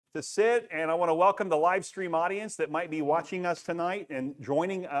to sit, and I want to welcome the live stream audience that might be watching us tonight and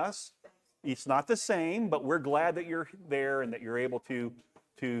joining us. It's not the same, but we're glad that you're there and that you're able to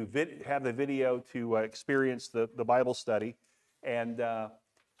have the video to experience the Bible study. And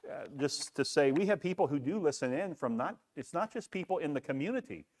just to say, we have people who do listen in from it's not just people in the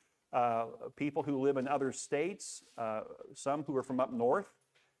community, people who live in other states, some who are from up north.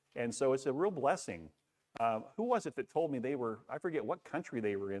 And so it's a real blessing. Who was it that told me I forget what country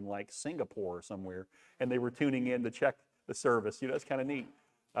they were in, like Singapore or somewhere, and they were tuning in to check the service. You know, it's kind of neat.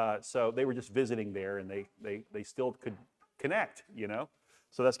 So they were just visiting there, and they still could connect, you know.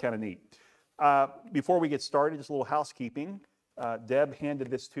 So that's kind of neat. Before we get started, just a little housekeeping. Deb handed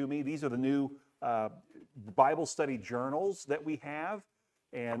this to me. These are the new Bible study journals that we have.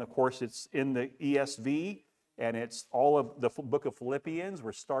 And of course, it's in the ESV, and it's all of the book of Philippians.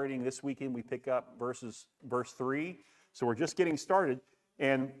 We're starting this weekend. We pick up verse 3. So we're just getting started.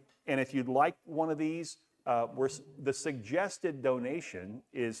 And if you'd like one of these, the suggested donation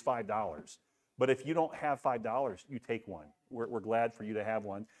is $5. But if you don't have $5, you take one. We're glad for you to have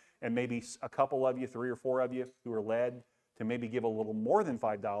one. And maybe a couple of you, 3 or 4 of you, who are led to maybe give a little more than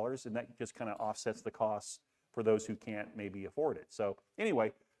 $5, and that just kind of offsets the costs for those who can't maybe afford it. So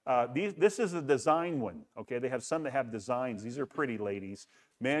anyway, this is a design one, okay? They have some that have designs. These are pretty, ladies.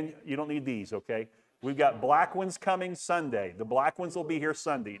 Men, you don't need these, okay? We've got black ones coming Sunday. The black ones will be here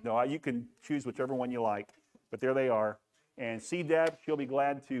Sunday. No, you can choose whichever one you like, but there they are. And see Deb, she'll be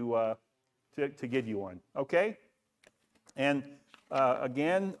glad to give you one, okay? And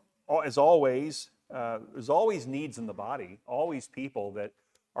again, as always, there's always needs in the body, always people that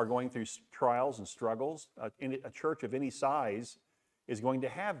are going through trials and struggles. A church of any size is going to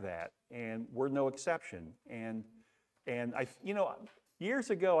have that, and we're no exception. And years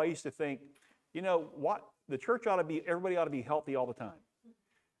ago I used to think, what the church everybody ought to be healthy all the time.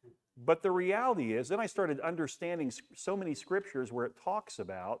 But the reality is, then I started understanding so many scriptures where it talks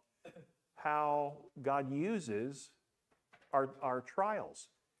about how God uses our trials.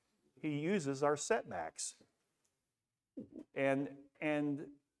 He uses our setbacks. And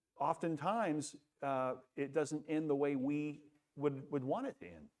oftentimes, it doesn't end the way we would want it to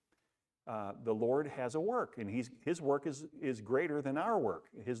end. The Lord has a work, and His work is greater than our work.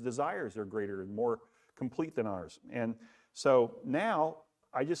 His desires are greater and more complete than ours. And so now,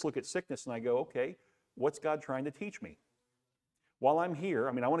 I just look at sickness and I go, okay, what's God trying to teach me? While I'm here,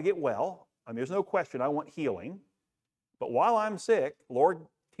 I want to get well. There's no question I want healing. But while I'm sick, Lord,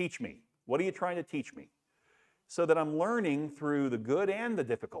 teach me. What are you trying to teach me? So that I'm learning through the good and the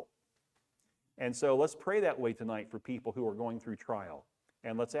difficult. And so let's pray that way tonight for people who are going through trial.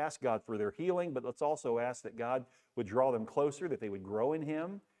 And let's ask God for their healing, but let's also ask that God would draw them closer, that they would grow in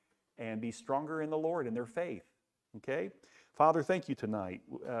Him and be stronger in the Lord in their faith. Okay? Father, thank you tonight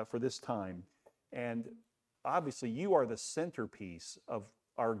for this time. And obviously, you are the centerpiece of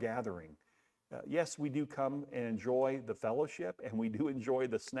our gathering. Yes, we do come and enjoy the fellowship, and we do enjoy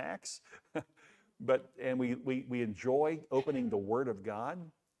the snacks, and we enjoy opening the Word of God,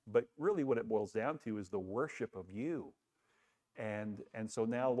 but really what it boils down to is the worship of you. And so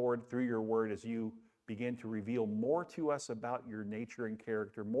now, Lord, through your Word, as you begin to reveal more to us about your nature and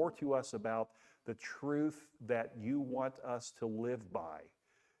character, more to us about the truth that you want us to live by.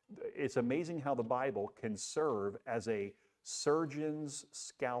 It's amazing how the Bible can serve as a surgeon's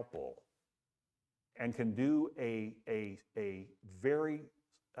scalpel and can do a very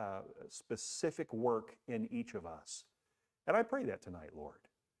specific work in each of us. And I pray that tonight, Lord,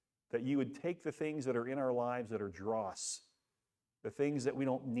 that you would take the things that are in our lives that are dross, the things that we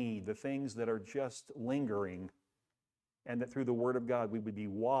don't need, the things that are just lingering, and that through the Word of God we would be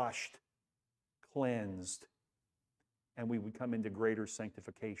washed, cleansed, and we would come into greater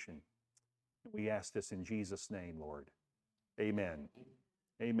sanctification. We ask this in Jesus' name, Lord. Amen.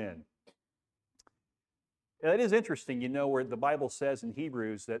 Amen. It is interesting, where the Bible says in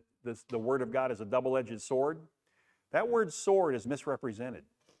Hebrews that the Word of God is a double-edged sword. That word sword is misrepresented.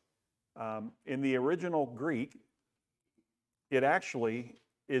 In the original Greek, it actually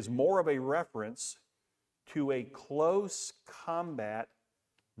is more of a reference to a close combat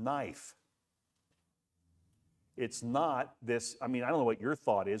knife. It's not this, I don't know what your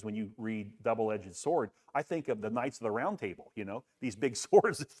thought is when you read double-edged sword. I think of the Knights of the Round Table, these big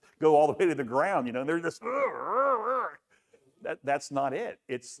swords that go all the way to the ground, and they're just, that's not it.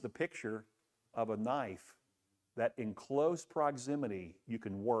 It's the picture of a knife that in close proximity you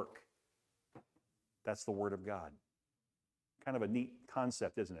can work. That's the Word of God. Kind of a neat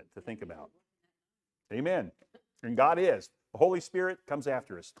concept, isn't it, to think about? Amen. And God is. The Holy Spirit comes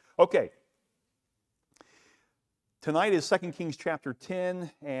after us. Okay. Tonight is 2 Kings chapter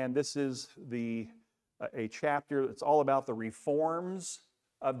 10, and this is a chapter that's all about the reforms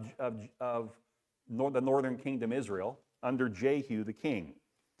of the northern kingdom Israel under Jehu the king.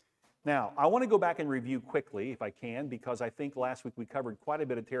 Now, I want to go back and review quickly, if I can, because I think last week we covered quite a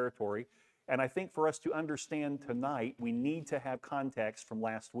bit of territory, and I think for us to understand tonight, we need to have context from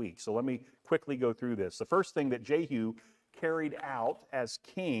last week. So let me quickly go through this. The first thing that Jehu carried out as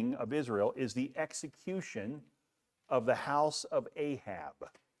king of Israel is the execution of the house of Ahab,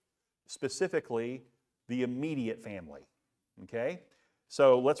 specifically the immediate family. Okay?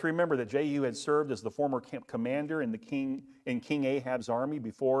 So let's remember that Jehu had served as the former commander in King Ahab's army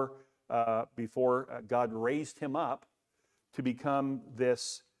before God raised him up to become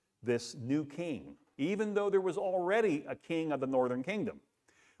this new king, even though there was already a king of the northern kingdom.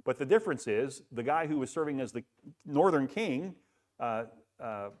 But the difference is the guy who was serving as the northern king,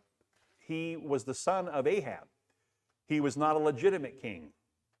 he was the son of Ahab. He was not a legitimate king.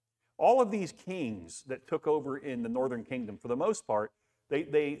 All of these kings that took over in the northern kingdom, for the most part,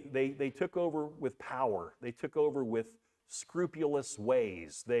 they took over with power. They took over with scrupulous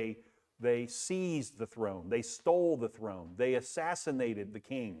ways. They seized the throne. They stole the throne. They assassinated the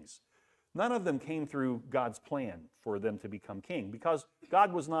kings. None of them came through God's plan for them to become king because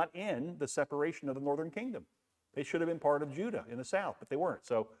God was not in the separation of the northern kingdom. They should have been part of Judah in the south, but they weren't.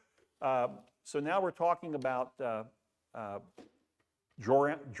 So now we're talking about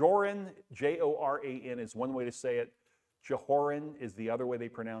Joram, Joran is one way to say it. Jehoram is the other way they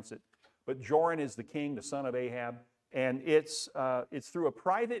pronounce it. But Joram is the king, the son of Ahab, and it's through a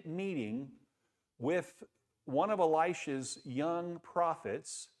private meeting with one of Elisha's young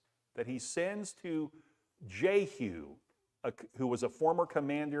prophets that he sends to Jehu, who was a former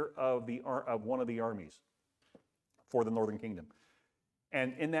commander of one of the armies for the northern kingdom.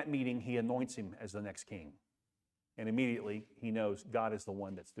 And in that meeting, he anoints him as the next king. And immediately, he knows God is the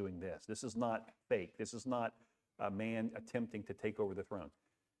one that's doing this. This is not fake. This is not a man attempting to take over the throne.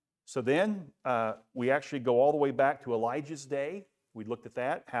 So then we actually go all the way back to Elijah's day. We looked at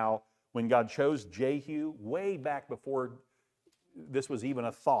that, how when God chose Jehu, way back before this was even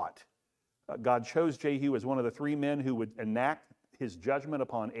a thought, God chose Jehu as one of the three men who would enact his judgment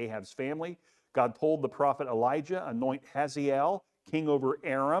upon Ahab's family. God told the prophet Elijah, anoint Hazael, king over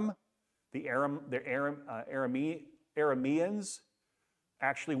Aram. The Arameans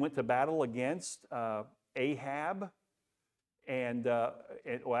actually went to battle against Ahab and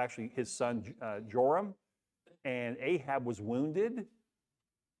actually his son Joram, and Ahab was wounded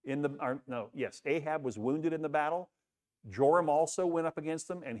Ahab was wounded in the battle. Joram also went up against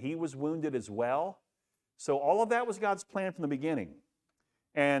them, and he was wounded as well. So all of that was God's plan from the beginning.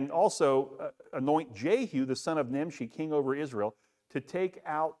 And also anoint Jehu, the son of Nimshi, king over Israel, to take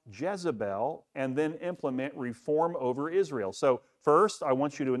out Jezebel and then implement reform over Israel. So first, I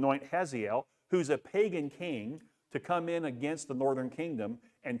want you to anoint Hazael, who's a pagan king, to come in against the northern kingdom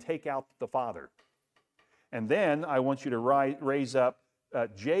and take out the father. And then I want you to raise up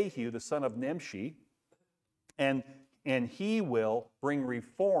Jehu, the son of Nimshi, and he will bring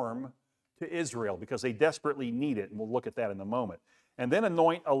reform to Israel because they desperately need it, and we'll look at that in a moment. And then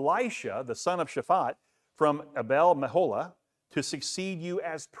anoint Elisha, the son of Shaphat, from Abel Meholah, to succeed you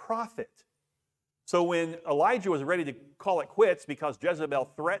as prophet. So when Elijah was ready to call it quits because Jezebel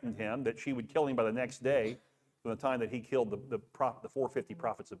threatened him that she would kill him by the next day, from the time that he killed the 450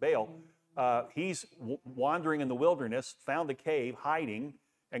 prophets of Baal, he's wandering in the wilderness, found a cave, hiding,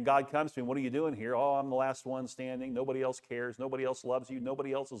 and God comes to him, what are you doing here? Oh, I'm the last one standing. Nobody else cares. Nobody else loves you.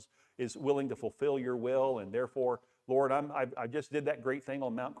 Nobody else is willing to fulfill your will, and therefore, Lord, I just did that great thing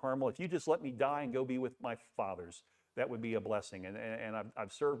on Mount Carmel. If you just let me die and go be with my fathers, that would be a blessing. And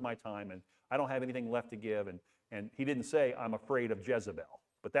I've served my time, and I don't have anything left to give. And he didn't say, I'm afraid of Jezebel.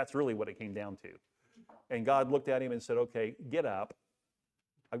 But that's really what it came down to. And God looked at him and said, okay, get up.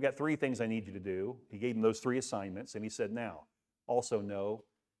 I've got 3 things I need you to do. He gave him those 3 assignments. And he said, now, also know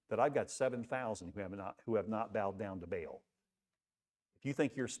that I've got 7,000 who have not bowed down to Baal. If you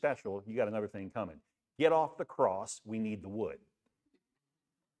think you're special, you got another thing coming. Get off the cross. We need the wood.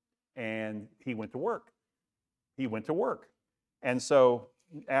 And he went to work. He went to work. And so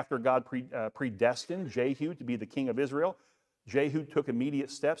after God predestined Jehu to be the king of Israel, Jehu took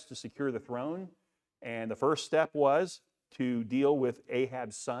immediate steps to secure the throne. And the first step was to deal with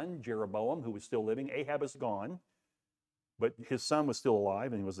Ahab's son, Jeroboam, who was still living. Ahab is gone, but his son was still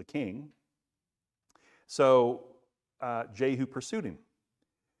alive and he was the king. So Jehu pursued him.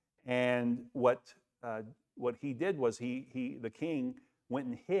 And what he did was the king went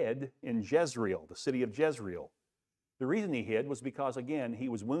and hid in Jezreel, the city of Jezreel. The reason he hid was because, again, he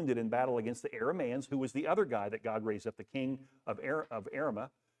was wounded in battle against the Arameans, who was the other guy that God raised up, the king of Arama,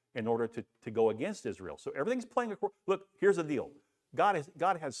 in order to go against Israel. So everything's playing according. Look, here's the deal. God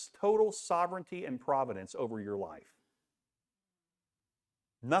has total sovereignty and providence over your life.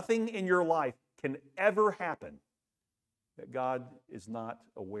 Nothing in your life can ever happen that God is not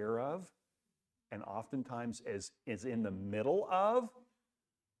aware of, and oftentimes is in the middle of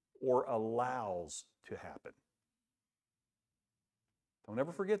or allows to happen. Don't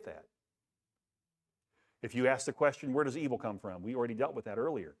ever forget that. If you ask the question, where does evil come from? We already dealt with that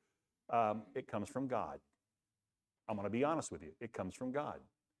earlier. It comes from God. I'm going to be honest with you. It comes from God.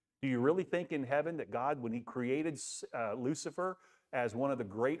 Do you really think in heaven that God, when he created Lucifer as one of the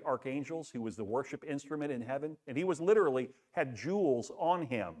great archangels who was the worship instrument in heaven, and he was literally had jewels on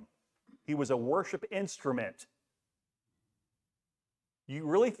him. He was a worship instrument. You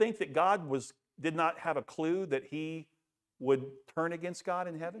really think that God did not have a clue that he would turn against God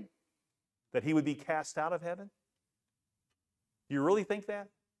in heaven? That he would be cast out of heaven? Do you really think that?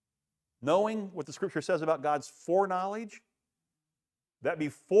 Knowing what the scripture says about God's foreknowledge, that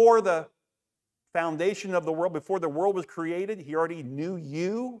before the foundation of the world, before the world was created, he already knew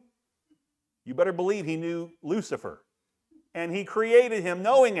you. You better believe he knew Lucifer. And he created him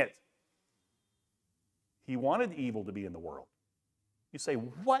knowing it. He wanted evil to be in the world. You say,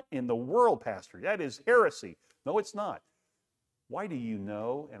 what in the world, Pastor? That is heresy. No, it's not. Why do you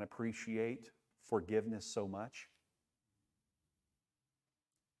know and appreciate forgiveness so much?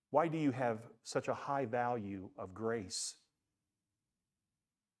 Why do you have such a high value of grace?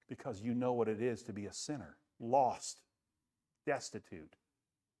 Because you know what it is to be a sinner, lost, destitute,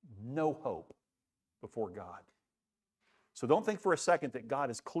 no hope before God. So don't think for a second that God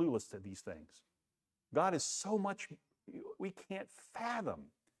is clueless to these things. God is so much, we can't fathom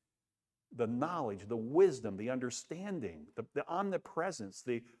the knowledge, the wisdom, the understanding, the omnipresence,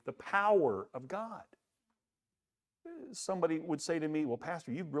 the power of God. Somebody would say to me, well,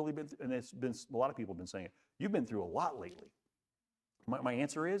 Pastor, you've really been, and it's been, a lot of people have been saying it, you've been through a lot lately. My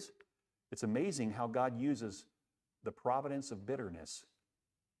answer is, it's amazing how God uses the providence of bitterness.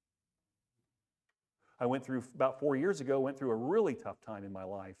 I went through, about 4 years ago, went through a really tough time in my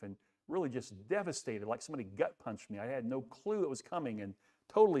life and really just devastated, like somebody gut punched me. I had no clue it was coming and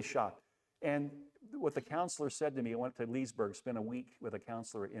totally shocked. And what the counselor said to me, I went to Leesburg, spent a week with a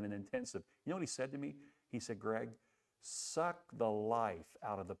counselor in an intensive. You know what he said to me? He said, Greg, suck the life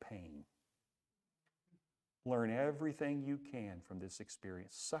out of the pain. Learn everything you can from this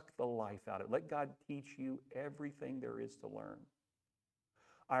experience. Suck the life out of it. Let God teach you everything there is to learn.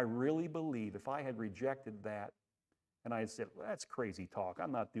 I really believe if I had rejected that and I had said, well, that's crazy talk.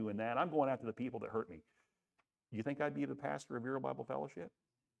 I'm not doing that. I'm going after the people that hurt me. You think I'd be the pastor of Vero Bible Fellowship?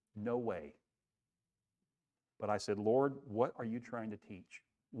 No way. But I said, Lord, what are you trying to teach?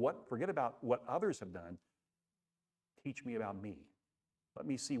 Forget about what others have done. Teach me about me. Let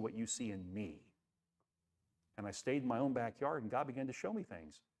me see what you see in me. And I stayed in my own backyard, and God began to show me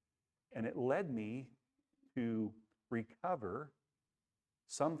things. And it led me to recover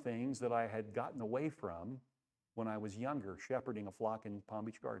some things that I had gotten away from when I was younger, shepherding a flock in Palm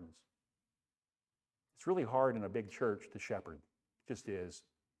Beach Gardens. It's really hard in a big church to shepherd. It just is.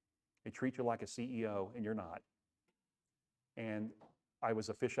 They treat you like a CEO, and you're not. And I was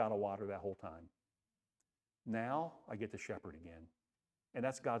a fish out of water that whole time. Now I get to shepherd again. And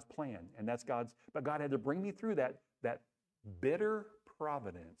that's God's plan. And that's but God had to bring me through that bitter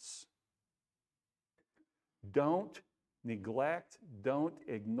providence. Don't neglect, don't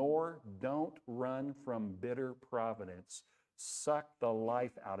ignore, don't run from bitter providence. Suck the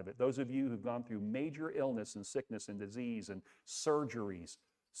life out of it. Those of you who've gone through major illness and sickness and disease and surgeries,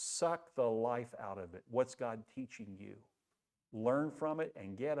 suck the life out of it. What's God teaching you? Learn from it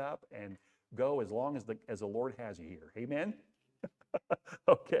and get up and go as long as the Lord has you here. Amen?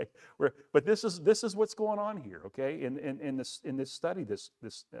 Okay, but this is what's going on here. Okay, in this study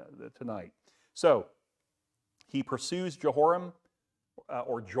tonight. So he pursues Jehoram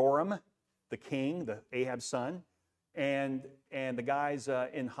or Joram, the king, the Ahab's son, and the guy's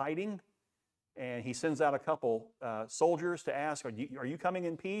in hiding, and he sends out a couple soldiers to ask, "Are you coming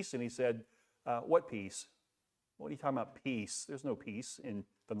in peace?" And he said, "What peace? What are you talking about? Peace? There's no peace in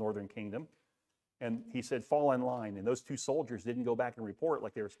the northern kingdom." And he said, fall in line. And those two soldiers didn't go back and report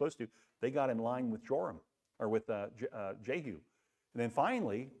like they were supposed to. They got in line with Joram, or with Jehu. And then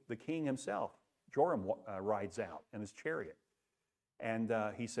finally, the king himself, Joram, rides out in his chariot. And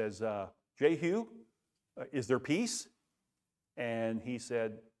he says, Jehu, is there peace? And he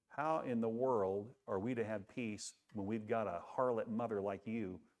said, how in the world are we to have peace when we've got a harlot mother like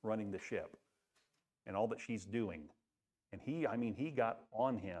you running the ship and all that she's doing? And he got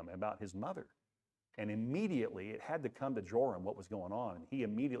on him about his mother. And immediately it had to come to Joram what was going on. And he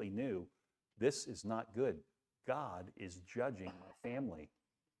immediately knew, this is not good. God is judging my family.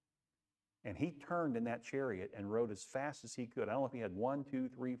 And he turned in that chariot and rode as fast as he could. I don't know if he had 1, 2,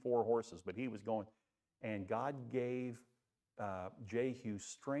 3, 4 horses, but he was going. And God gave Jehu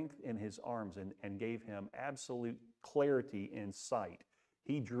strength in his arms and gave him absolute clarity in sight.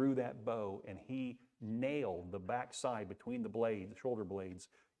 He drew that bow and he nailed the backside between the blades, the shoulder blades,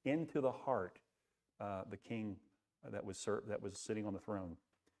 into the heart, the king that was sitting on the throne.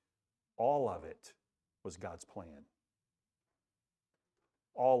 All of it was God's plan.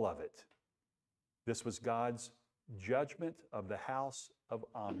 All of it. This was God's judgment of the house of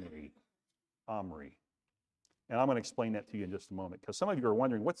Omri. And I'm going to explain that to you in just a moment, because some of you are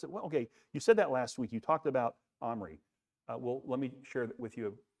wondering, okay, you said that last week. You talked about Omri. Well, let me share with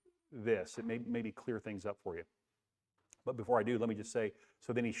you this. It may maybe clear things up for you. But before I do, let me just say,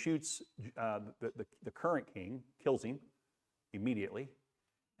 so then he shoots the current king, kills him immediately.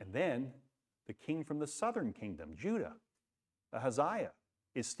 And then the king from the southern kingdom, Judah, Ahaziah,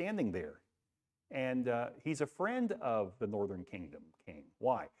 is standing there. And he's a friend of the northern kingdom king.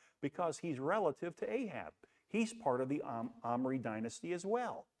 Why? Because he's relative to Ahab. He's part of the Omri dynasty as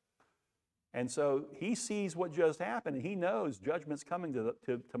well. And so he sees what just happened, and he knows judgment's coming to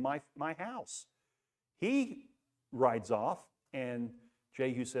my house. He rides off, and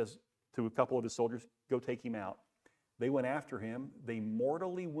Jehu says to a couple of his soldiers, go take him out. They went after him. They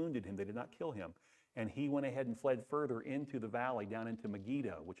mortally wounded him. They did not kill him. And he went ahead and fled further into the valley, down into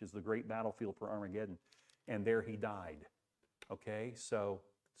Megiddo, which is the great battlefield for Armageddon. And there he died. Okay, so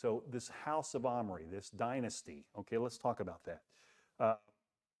this house of Omri, this dynasty, okay, let's talk about that.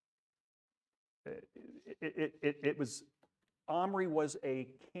 Omri was a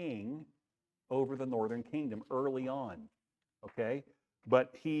king over the northern kingdom early on, okay?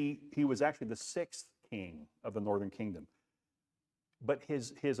 But he was actually the 6th king of the northern kingdom. But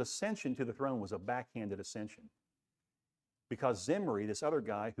his ascension to the throne was a backhanded ascension, because Zimri, this other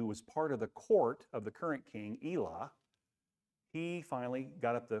guy who was part of the court of the current king, Elah, he finally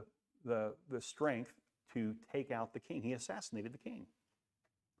got up the strength to take out the king. He assassinated the king,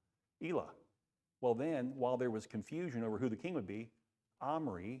 Elah. Well then, while there was confusion over who the king would be,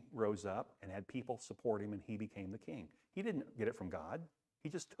 Omri rose up and had people support him, and he became the king. He didn't get it from God. He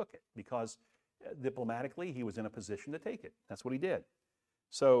just took it because diplomatically he was in a position to take it. That's what he did.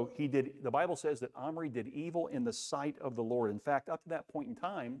 So the Bible says that Omri did evil in the sight of the Lord. In fact, up to that point in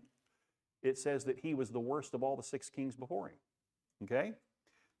time, it says that he was the worst of all the 6 kings before him. Okay?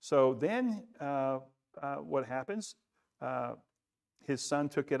 So then what happens? His son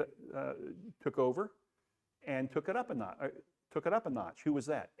took over and took it up a notch. Who was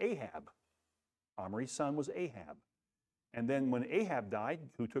that? Ahab. Omri's son was Ahab. And then when Ahab died,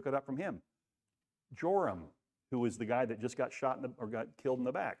 who took it up from him? Joram, who was the guy that just got shot or got killed in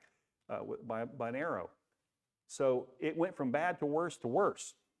the back by an arrow. So it went from bad to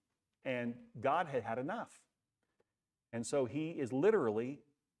worse. And God had had enough. And so he is literally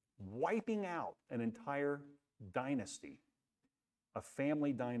wiping out an entire dynasty, a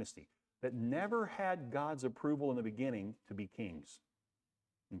family dynasty that never had God's approval in the beginning to be kings.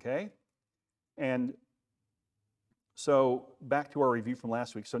 Okay? And so back to our review from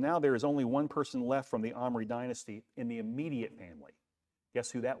last week. So now there is only one person left from the Omri dynasty in the immediate family.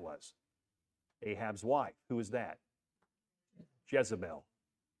 Guess who that was? Ahab's wife. Who is that? Jezebel.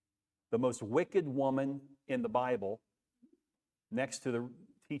 The most wicked woman in the Bible, next to the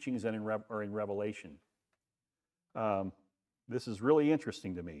teachings that are in Revelation. This is really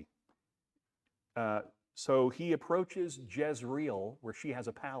interesting to me. So he approaches Jezreel, where she has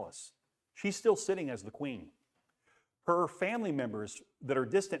a palace. She's still sitting as the queen. Her family members that are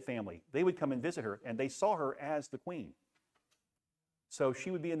distant family, they would come and visit her, and they saw her as the queen. So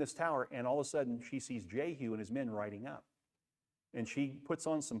she would be in this tower, and all of a sudden she sees Jehu and his men riding up. And she puts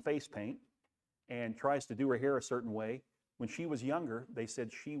on some face paint and tries to do her hair a certain way. When she was younger, they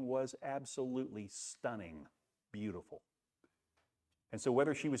said she was absolutely stunning, beautiful. And so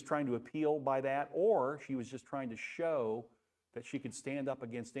whether she was trying to appeal by that, or she was just trying to show that she could stand up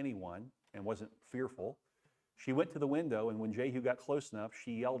against anyone and wasn't fearful, she went to the window, and when Jehu got close enough,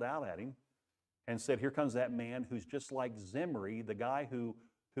 she yelled out at him and said, here comes that man who's just like Zimri, the guy who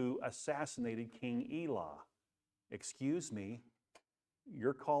assassinated King Elah. Excuse me,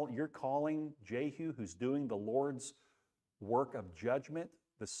 you're calling Jehu, who's doing the Lord's work of judgment,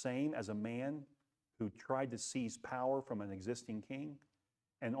 the same as a man who tried to seize power from an existing king?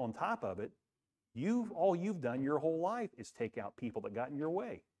 And on top of it, all you've done your whole life is take out people that got in your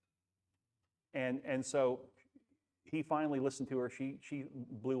way. And so he finally listened to her. She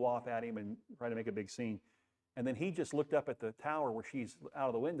blew off at him and tried to make a big scene. And then he just looked up at the tower where she's out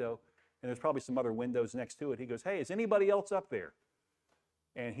of the window, and there's probably some other windows next to it. He goes, "Hey, is anybody else up there?"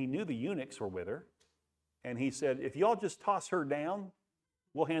 And he knew the eunuchs were with her. And he said, "If y'all just toss her down,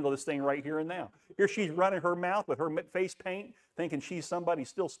 we'll handle this thing right here and now." Here she's running her mouth with her face paint, thinking she's somebody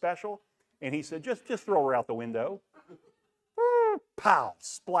still special. And he said, just throw her out the window. Pow,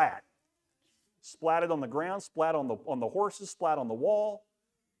 splat. Splatted on the ground, splat on the horses, splat on the wall.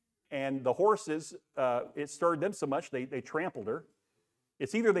 And the horses, it stirred them so much, they trampled her.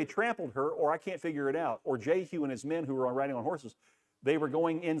 It's either they trampled her, or I can't figure it out, or Jehu and his men who were riding on horses, they were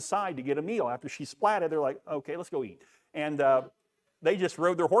going inside to get a meal. After she splatted, they're like, "Okay, let's go eat." And they just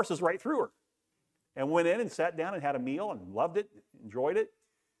rode their horses right through her and went in and sat down and had a meal and loved it, enjoyed it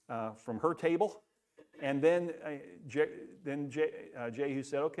from her table. And then, Jehu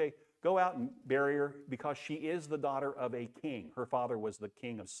said, "Okay, go out and bury her, because she is the daughter of a king." Her father was the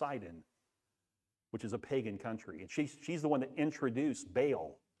king of Sidon, which is a pagan country. And she's the one that introduced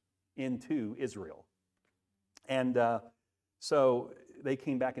Baal into Israel. And so they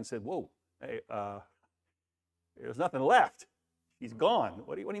came back and said, "Whoa, hey, there's nothing left. She's gone."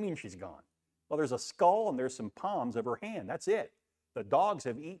 What do you mean she's gone? "Well, there's a skull and there's some palms of her hand. That's it. The dogs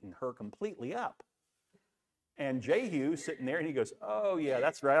have eaten her completely up." And Jehu sitting there, and he goes, "Oh yeah,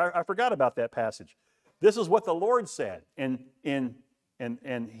 that's right. I forgot about that passage. This is what the Lord said." And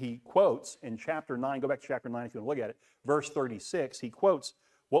he quotes in chapter 9, go back to chapter 9 if you want to look at it, verse 36, he quotes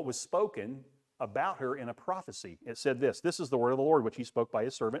what was spoken about her in a prophecy. It said this is the word of the Lord, which he spoke by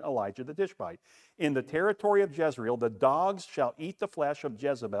his servant Elijah the Tishbite. "In the territory of Jezreel, the dogs shall eat the flesh of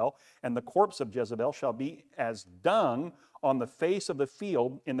Jezebel, and the corpse of Jezebel shall be as dung on the face of the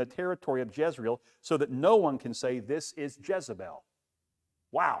field in the territory of Jezreel, so that no one can say, 'This is Jezebel.'"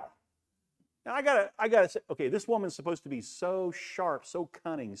 Wow. Now I gotta say, okay, this woman's supposed to be so sharp, so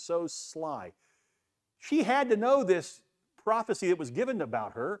cunning, so sly. She had to know this prophecy that was given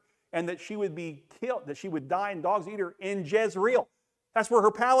about her, and that she would be killed, that she would die and dogs eat her in Jezreel. That's where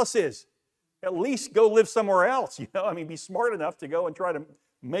her palace is. At least go live somewhere else, be smart enough to go and try to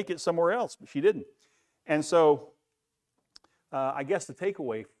make it somewhere else, but she didn't. And so I guess the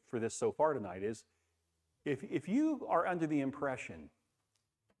takeaway for this so far tonight is, if you are under the impression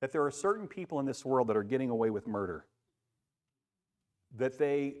that there are certain people in this world that are getting away with murder, that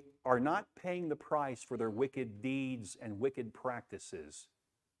they are not paying the price for their wicked deeds and wicked practices,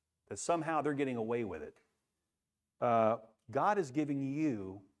 that somehow they're getting away with it, God is giving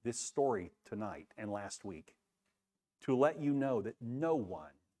you this story tonight and last week to let you know that no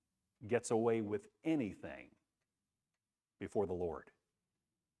one gets away with anything before the Lord.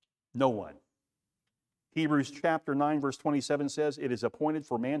 No one. Hebrews chapter 9, verse 27 says, "It is appointed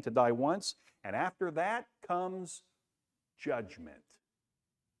for man to die once, and after that comes judgment."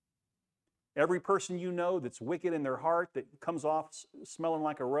 Every person you know that's wicked in their heart, that comes off smelling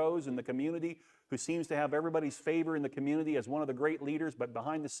like a rose in the community, who seems to have everybody's favor in the community as one of the great leaders, but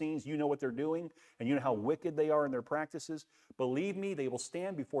behind the scenes you know what they're doing, and you know how wicked they are in their practices, believe me, they will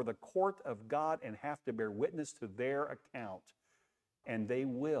stand before the court of God and have to bear witness to their account. And they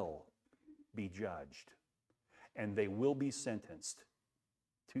will be judged. And they will be sentenced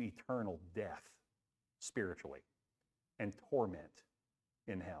to eternal death spiritually and torment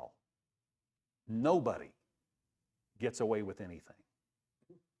in hell. Nobody gets away with anything.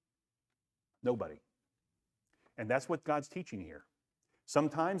 Nobody. And that's what God's teaching here.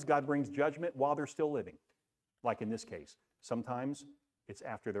 Sometimes God brings judgment while they're still living, like in this case. Sometimes it's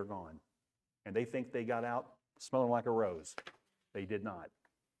after they're gone. And they think they got out smelling like a rose. They did not.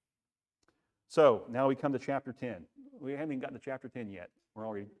 So now we come to chapter 10. We haven't even gotten to chapter 10 yet. We're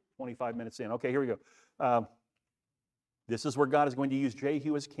already 25 minutes in. Okay, here we go. This is where God is going to use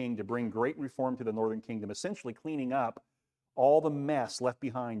Jehu as king to bring great reform to the northern kingdom, essentially cleaning up all the mess left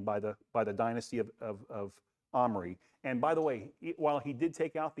behind by the dynasty of Omri. And by the way, while he did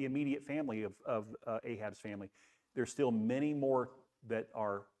take out the immediate family of Ahab's family, there's still many more that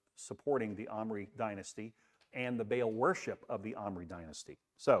are supporting the Omri dynasty and the Baal worship of the Omri dynasty.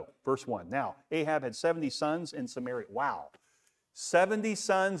 So, verse 1. Now, Ahab had 70 sons in Samaria. Wow. 70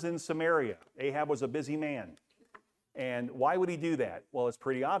 sons in Samaria. Ahab was a busy man. And why would he do that? Well, it's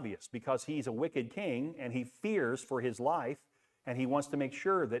pretty obvious, because he's a wicked king and he fears for his life, and he wants to make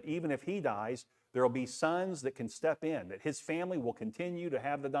sure that even if he dies, there will be sons that can step in, that his family will continue to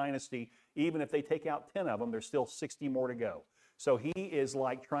have the dynasty. Even if they take out 10 of them, there's still 60 more to go. So he is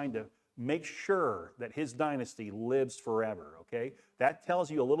like trying to make sure that his dynasty lives forever, okay? That tells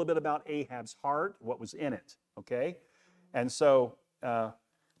you a little bit about Ahab's heart, what was in it, okay? And so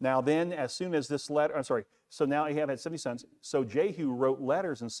now then, as soon as this letter, So now Ahab had 70 sons. So Jehu wrote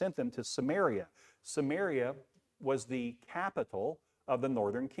letters and sent them to Samaria. Samaria was the capital of the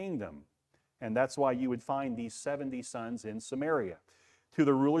northern kingdom. And that's why you would find these 70 sons in Samaria. To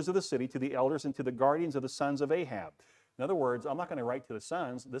the rulers of the city, to the elders, and to the guardians of the sons of Ahab. In other words, I'm not going to write to the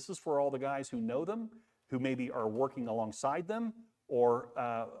sons. This is for all the guys who know them, who maybe are working alongside them, or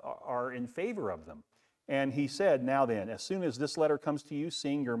are in favor of them. And he said, now then, as soon as this letter comes to you,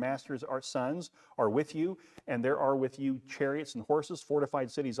 seeing your master's sons are with you, and there are with you chariots and horses, fortified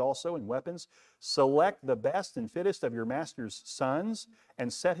cities also, and weapons, select the best and fittest of your master's sons,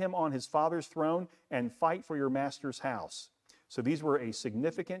 and set him on his father's throne, and fight for your master's house. So these were a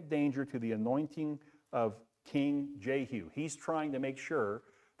significant danger to the anointing of King Jehu. He's trying to make sure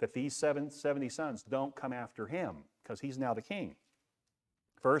that these 70 sons don't come after him, because he's now the king.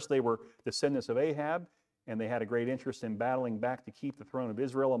 First, they were descendants of Ahab, and they had a great interest in battling back to keep the throne of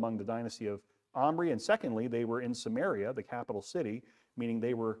Israel among the dynasty of Omri. And secondly, they were in Samaria, the capital city, meaning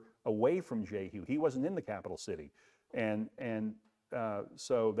they were away from Jehu. He wasn't in the capital city.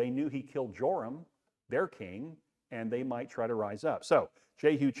 So they knew he killed Joram, their king, and they might try to rise up. So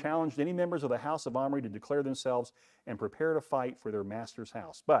Jehu challenged any members of the house of Omri to declare themselves and prepare to fight for their master's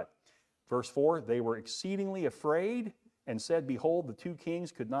house. But, verse 4, they were exceedingly afraid and said, behold, the two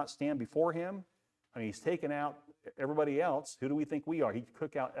kings could not stand before him. I mean, he's taken out everybody else. Who do we think we are? He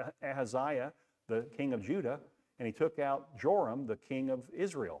took out Ahaziah, the king of Judah, and he took out Joram, the king of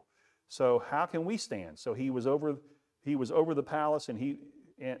Israel. So how can we stand? So he was over the palace, and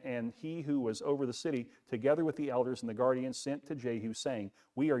he who was over the city, together with the elders and the guardians, sent to Jehu, saying,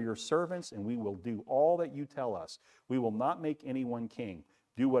 we are your servants, and we will do all that you tell us. We will not make anyone king.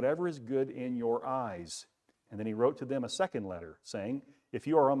 Do whatever is good in your eyes. And then he wrote to them a second letter, saying, if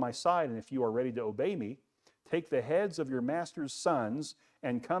you are on my side and if you are ready to obey me, take the heads of your master's sons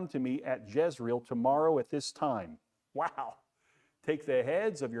and come to me at Jezreel tomorrow at this time. Wow. Take the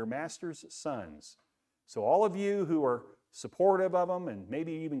heads of your master's sons. So all of you who are supportive of them and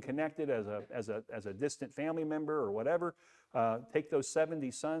maybe even connected as a distant family member or whatever, take those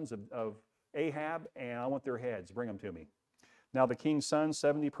 70 sons of Ahab, and I want their heads. Bring them to me. Now the king's sons,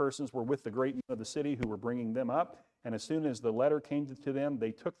 70 persons, were with the great men of the city who were bringing them up. And as soon as the letter came to them,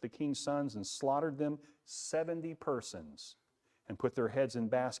 they took the king's sons and slaughtered them, 70 persons, and put their heads in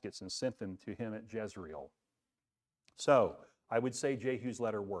baskets and sent them to him at Jezreel. So I would say Jehu's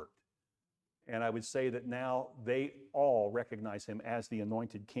letter worked. And I would say that now they all recognize him as the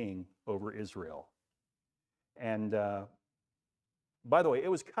anointed king over Israel. And by the way,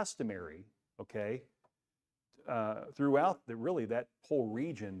 it was customary, okay, throughout that whole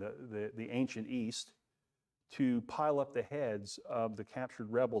region, the ancient East, to pile up the heads of the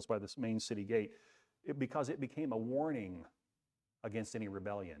captured rebels by this main city gate, because it became a warning against any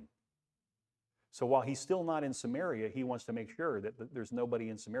rebellion. So while he's still not in Samaria, he wants to make sure that there's nobody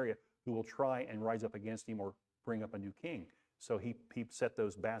in Samaria who will try and rise up against him or bring up a new king. So he set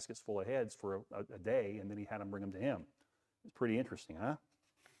those baskets full of heads for a day, and then he had them bring them to him. It's pretty interesting, huh?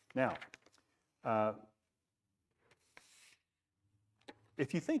 Now,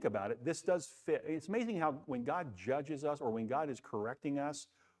 if you think about it, this does fit. It's amazing how when God judges us, or when God is correcting us,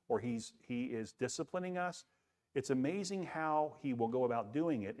 or he is disciplining us, it's amazing how he will go about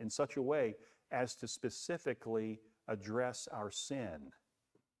doing it in such a way as to specifically address our sin.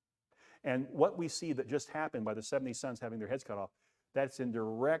 And what we see that just happened by the 70 sons having their heads cut off, that's in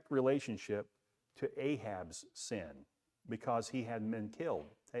direct relationship to Ahab's sin, because he had men killed,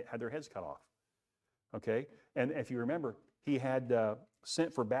 had their heads cut off. Okay? And if you remember, he had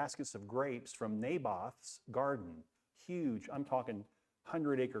sent for baskets of grapes from Naboth's garden. Huge, I'm talking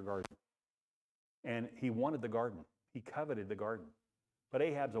 100-acre garden. And he wanted the garden. He coveted the garden. But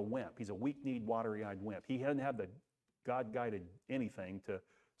Ahab's a wimp. He's a weak-kneed, watery-eyed wimp. He doesn't have the God-guided anything to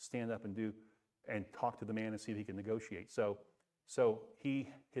stand up and do and talk to the man and see if he can negotiate. So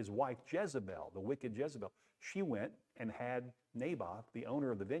his wife Jezebel, the wicked Jezebel, she went and had Naboth, the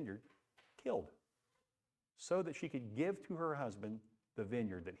owner of the vineyard, killed, so that she could give to her husband the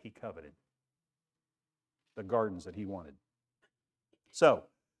vineyard that he coveted, the gardens that he wanted. So,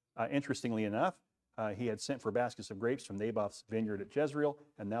 interestingly enough, he had sent for baskets of grapes from Naboth's vineyard at Jezreel,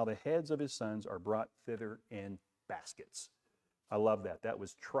 and now the heads of his sons are brought thither in baskets. I love that. That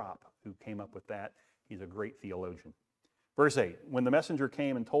was Trop who came up with that. He's a great theologian. Verse 8, when the messenger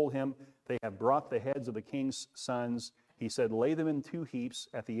came and told him, they have brought the heads of the king's sons, he said, lay them in 2 heaps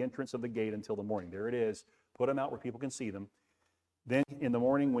at the entrance of the gate until the morning. There it is. Put them out where people can see them. Then in the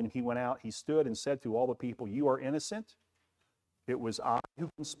morning when he went out, he stood and said to all the people, you are innocent. It was I who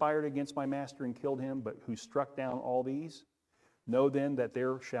conspired against my master and killed him, but who struck down all these. Know then that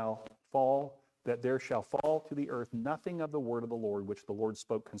there shall fall that there shall fall to the earth nothing of the word of the Lord, which the Lord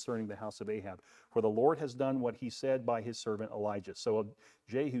spoke concerning the house of Ahab. For the Lord has done what he said by his servant Elijah. So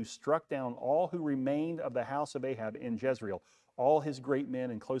Jehu struck down all who remained of the house of Ahab in Jezreel, all his great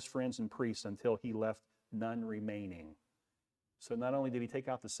men and close friends and priests, until he left none remaining. So not only did he take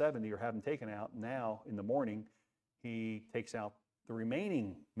out the 70 or have them taken out, now in the morning, he takes out the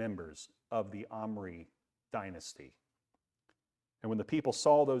remaining members of the Omri dynasty. And when the people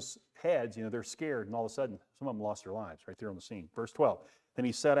saw those heads, they're scared, and all of a sudden, some of them lost their lives right there on the scene. Verse 12, then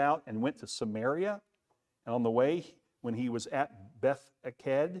he set out and went to Samaria, and on the way, when he was at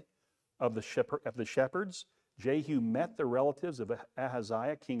Beth-Eked of the shepherds, Jehu met the relatives of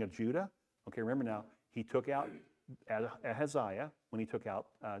Ahaziah, king of Judah. Okay, remember now, he took out Ahaziah when he took out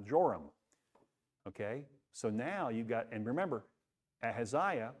Joram. Okay, so now you've got, and remember,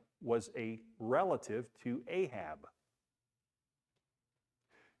 Ahaziah was a relative to Ahab.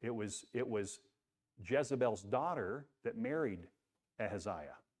 It was Jezebel's daughter that married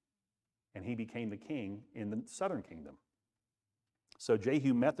Ahaziah, and he became the king in the southern kingdom. So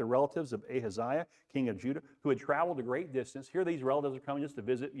Jehu met the relatives of Ahaziah, king of Judah, who had traveled a great distance. Here these relatives are coming just to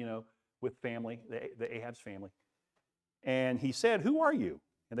visit, with family, the Ahab's family. And he said, "Who are you?"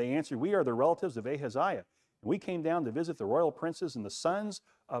 And they answered, "We are the relatives of Ahaziah, and we came down to visit the royal princes and the sons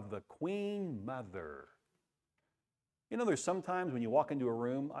of the queen mother." There's sometimes when you walk into a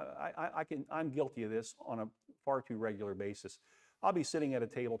room, I'm guilty of this on a far too regular basis. I'll be sitting at a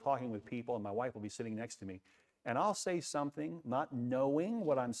table talking with people, and my wife will be sitting next to me, and I'll say something not knowing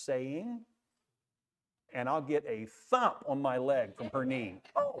what I'm saying, and I'll get a thump on my leg from her knee.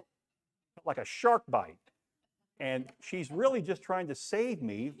 Oh, like a shark bite. And she's really just trying to save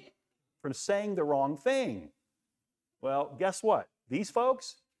me from saying the wrong thing. Well, guess what? These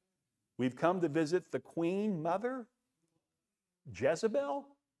folks, we've come to visit the queen mother, Jezebel.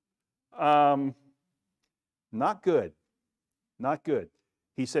 Not good. Not good.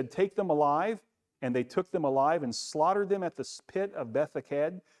 He said, "Take them alive." And they took them alive and slaughtered them at the pit of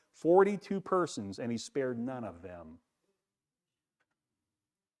Beth-Eked, 42 persons, and he spared none of them.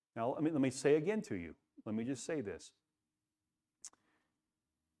 Now, let me say again to you. Let me just say this.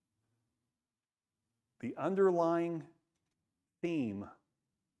 The underlying theme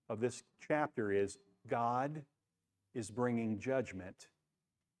of this chapter is God is bringing judgment,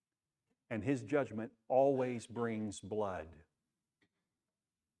 and his judgment always brings blood.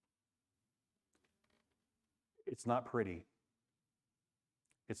 It's not pretty.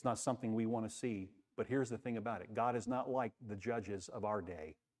 It's not something we want to see. But here's the thing about it. God is not like the judges of our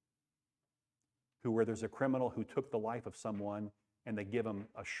day, where there's a criminal who took the life of someone and they give them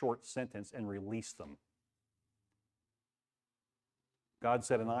a short sentence and release them. God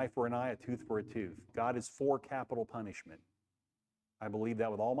said an eye for an eye, a tooth for a tooth. God is for capital punishment. I believe that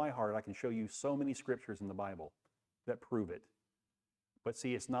with all my heart. I can show you so many scriptures in the Bible that prove it. But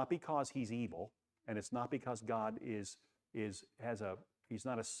see, it's not because he's evil, and it's not because God he's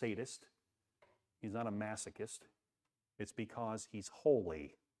not a sadist, he's not a masochist. It's because he's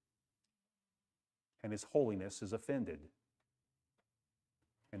holy, and his holiness is offended.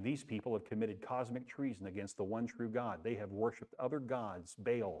 And these people have committed cosmic treason against the one true God. They have worshiped other gods,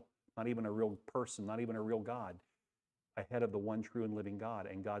 Baal, not even a real person, not even a real God, ahead of the one true and living God.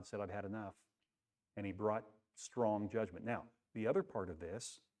 And God said, "I've had enough." And he brought strong judgment. Now, the other part of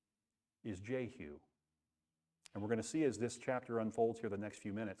this is Jehu. And we're going to see as this chapter unfolds here the next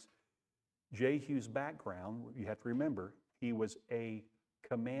few minutes, Jehu's background, you have to remember, he was a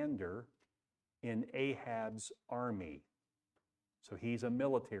commander in Ahab's army. So he's a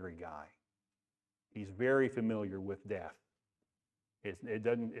military guy. He's very familiar with death.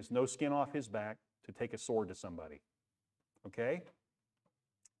 It's no skin off his back to take a sword to somebody. Okay?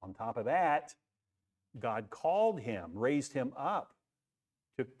 On top of that, God called him, raised him up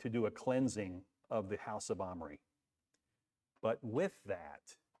to do a cleansing of the house of Omri. But with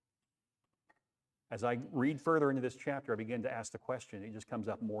that, as I read further into this chapter, I begin to ask the question, it just comes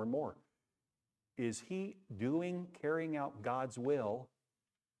up more and more. Is he carrying out God's will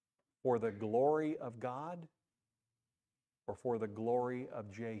for the glory of God or for the glory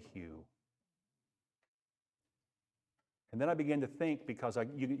of Jehu? And then I begin to think, because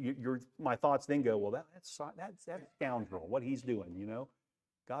my thoughts then go, well, that's scoundrel, what he's doing,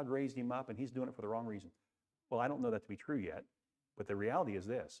 God raised him up and he's doing it for the wrong reason. Well, I don't know that to be true yet, but the reality is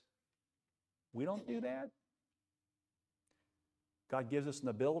this. We don't do that. God gives us an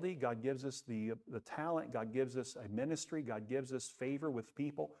ability, God gives us the talent, God gives us a ministry, God gives us favor with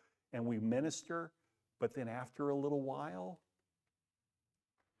people, and we minister, but then after a little while,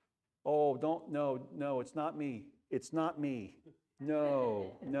 oh, no, it's not me. It's not me.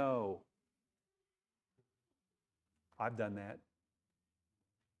 No. I've done that,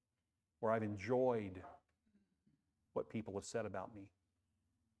 where I've enjoyed what people have said about me.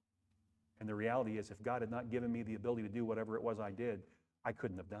 And the reality is, if God had not given me the ability to do whatever it was I did, I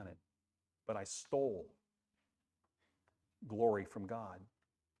couldn't have done it. But I stole glory from God,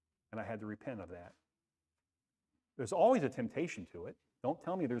 and I had to repent of that. There's always a temptation to it. Don't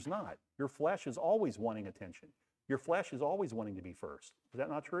tell me there's not. Your flesh is always wanting attention. Your flesh is always wanting to be first. Is that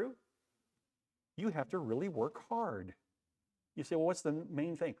not true? You have to really work hard. You say, well, what's the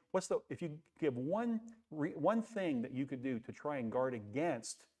main thing? If you give one thing that you could do to try and guard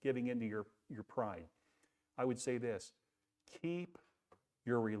against giving into your pride, I would say this: keep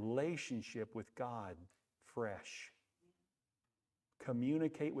your relationship with God fresh.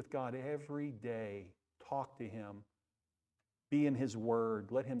 Communicate with God every day. Talk to Him. Be in His Word.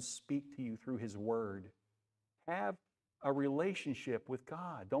 Let Him speak to you through His Word. Have a relationship with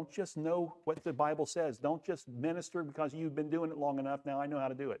God. Don't just know what the Bible says. Don't just minister because you've been doing it long enough. Now I know how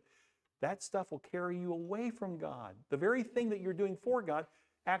to do it. That stuff will carry you away from God. The very thing that you're doing for God,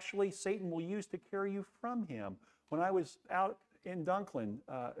 actually Satan will use to carry you from Him. When I was out in Dunklin,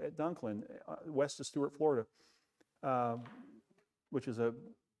 west of Stuart, Florida, which is a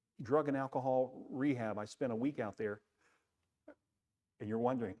drug and alcohol rehab, I spent a week out there. And you're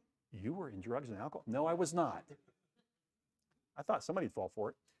wondering, you were in drugs and alcohol? No, I was not. I thought somebody'd fall for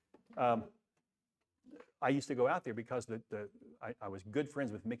it. I used to go out there because I was good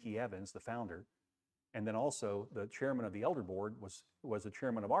friends with Mickey Evans, the founder, and then also the chairman of the elder board was the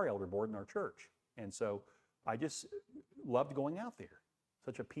chairman of our elder board in our church. And so I just loved going out there.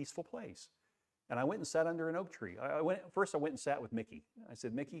 Such a peaceful place. And I went and sat under an oak tree. First I went and sat with Mickey. I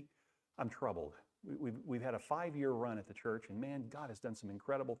said, Mickey, I'm troubled. We've had a 5-year run at the church, and man, God has done some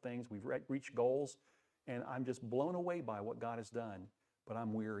incredible things. We've reached goals, and I'm just blown away by what God has done. But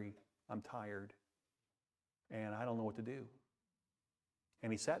I'm weary, I'm tired, and I don't know what to do.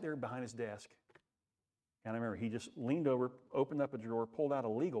 And he sat there behind his desk, and I remember he just leaned over, opened up a drawer, pulled out a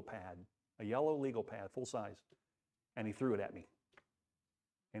legal pad, a yellow legal pad, full size, and he threw it at me.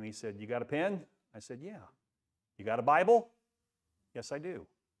 And he said, you got a pen? I said, yeah. You got a Bible? Yes, I do.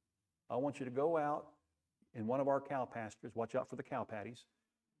 I want you to go out in one of our cow pastures, watch out for the cow patties,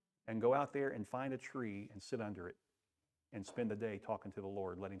 and go out there and find a tree and sit under it and spend the day talking to the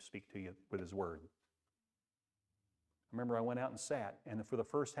Lord. Let Him speak to you with His Word. I remember I went out and sat, and for the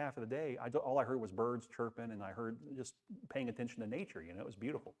first half of the day, all I heard was birds chirping, and I heard just paying attention to nature. You know, it was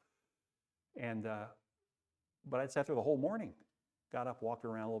beautiful. And but I sat there the whole morning. Got up, walked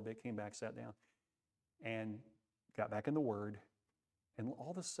around a little bit, came back, sat down, and got back in the Word. And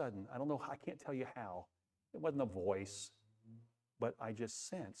all of a sudden, I don't know, I can't tell you how. It wasn't a voice, but I just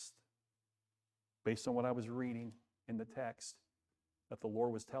sensed, based on what I was reading in the text, that the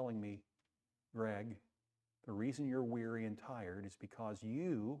Lord was telling me, Greg, the reason you're weary and tired is because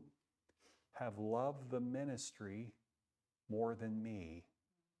you have loved the ministry more than me.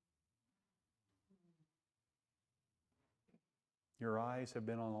 Your eyes have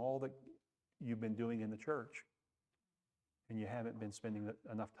been on all that you've been doing in the church, and you haven't been spending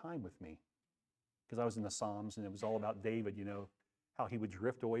enough time with me. Because I was in the Psalms, and it was all about David, you know, how he would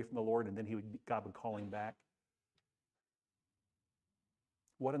drift away from the Lord, and then God would call him back.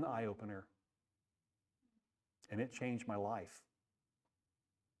 What an eye-opener. And it changed my life.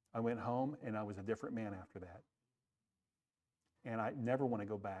 I went home, and I was a different man after that. And I never want to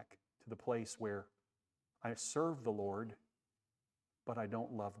go back to the place where I serve the Lord, but I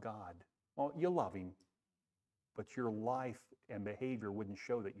don't love God. Well, you love Him, but your life and behavior wouldn't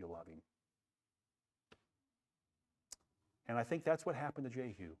show that you love Him. And I think that's what happened to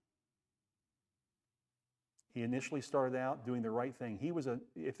Jehu. He initially started out doing the right thing.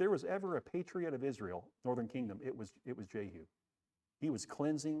 If there was ever a patriot of Israel, northern kingdom, it was Jehu. He was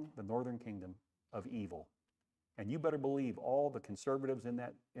cleansing the northern kingdom of evil. And you better believe all the conservatives in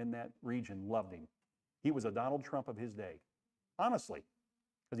that region loved him. He was a Donald Trump of his day. Honestly,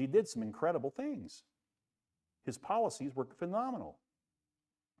 because he did some incredible things. His policies were phenomenal.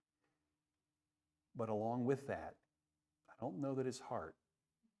 But along with that, I don't know that his heart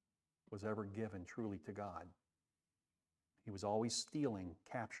was ever given truly to God. He was always stealing,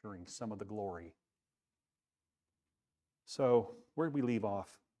 capturing some of the glory. So, where did we leave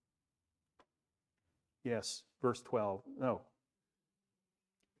off? Yes, verse 12. No.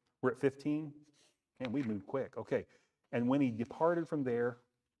 We're at 15? Man, we moved quick. Okay. And when he departed from there,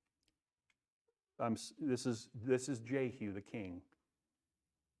 this is Jehu, the king.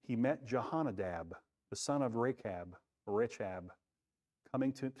 He met Jehonadab, the son of Rechab,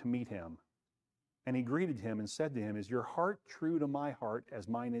 coming to meet him. And he greeted him and said to him, is your heart true to my heart as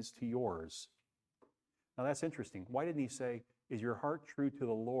mine is to yours? Now that's interesting. Why didn't he say, is your heart true to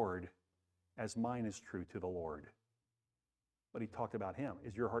the Lord as mine is true to the Lord? But he talked about him.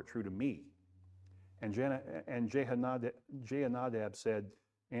 Is your heart true to me? And Jehonadab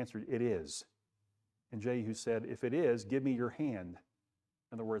answered, it is. And Jehu said, if it is, give me your hand.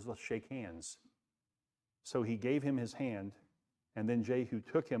 In other words, let's shake hands. So he gave him his hand, and then Jehu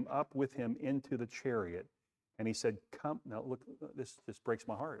took him up with him into the chariot. And he said, come, now look, this breaks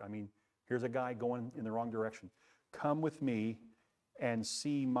my heart. I mean, here's a guy going in the wrong direction. Come with me and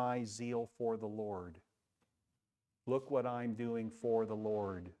see my zeal for the Lord. Look what I'm doing for the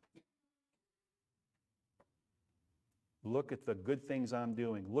Lord. Look at the good things I'm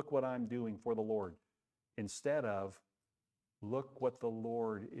doing. Look what I'm doing for the Lord. Instead of, look what the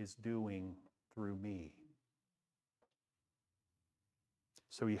Lord is doing through me.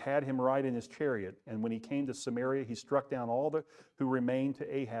 So he had him ride in his chariot, and when he came to Samaria, he struck down all who remained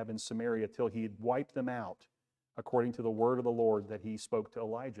to Ahab in Samaria till he had wiped them out, according to the word of the Lord that he spoke to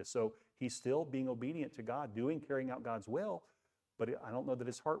Elijah. So he's still being obedient to God, carrying out God's will, but I don't know that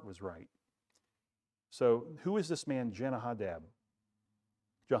his heart was right. So who is this man, Jehonadab?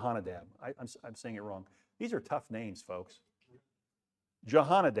 I'm saying it wrong. These are tough names, folks.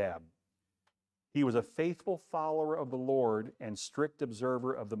 Jehonadab. He was a faithful follower of the Lord and strict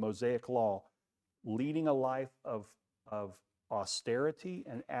observer of the Mosaic law, leading a life of austerity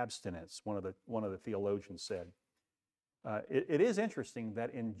and abstinence, one of the theologians said. It is interesting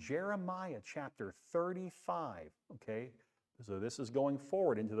that in Jeremiah chapter 35, okay, so this is going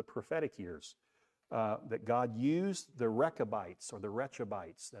forward into the prophetic years, that God used the Rechabites or the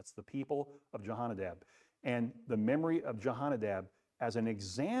Rechabites, that's the people of Jehonadab, and the memory of Jehonadab as an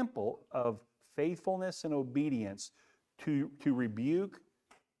example of faithfulness and obedience to rebuke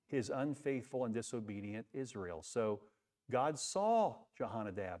his unfaithful and disobedient Israel. So God saw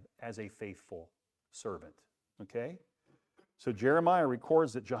Jehonadab as a faithful servant, okay? So Jeremiah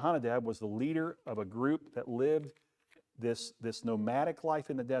records that Jehonadab was the leader of a group that lived this nomadic life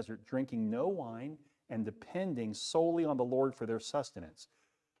in the desert, drinking no wine and depending solely on the Lord for their sustenance.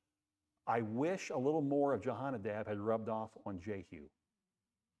 I wish a little more of Jehonadab had rubbed off on Jehu.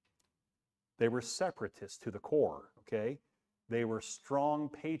 They were separatists to the core, okay? They were strong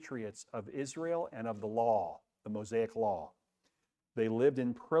patriots of Israel and of the law, the Mosaic law. They lived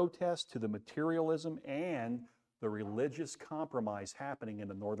in protest to the materialism and the religious compromise happening in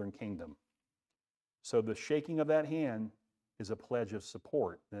the northern kingdom. So the shaking of that hand is a pledge of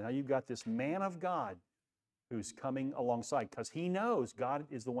support. Now you've got this man of God who's coming alongside because he knows God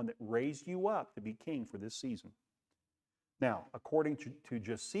is the one that raised you up to be king for this season. Now, according to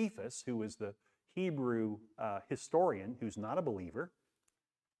Josephus, who is the Hebrew historian who's not a believer,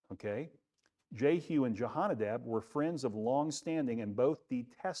 okay, Jehu and Jehonadab were friends of long standing and both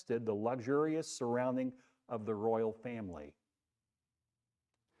detested the luxurious surrounding of the royal family.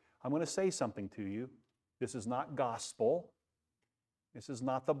 I'm going to say something to you. This is not gospel. This is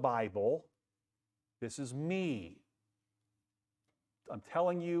not the Bible. This is me. I'm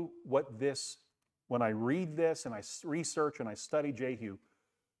telling you what this, when I read this and I research and I study Jehu,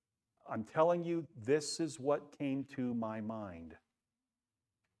 I'm telling you this is what came to my mind.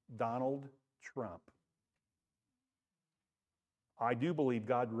 Donald Trump. I do believe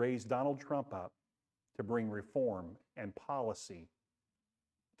God raised Donald Trump up to bring reform and policy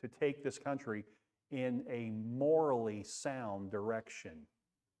to take this country in a morally sound direction.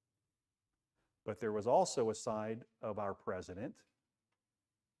 But there was also a side of our president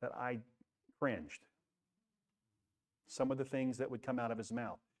that I cringed. Some of the things that would come out of his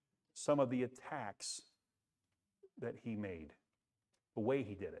mouth, some of the attacks that he made, the way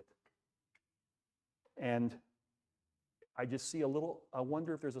he did it. And I just see I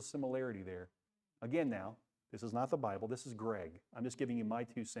wonder if there's a similarity there. Again now, this is not the Bible, this is Greg. I'm just giving you my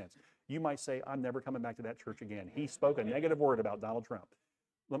 2 cents. You might say, I'm never coming back to that church again. He spoke a negative word about Donald Trump.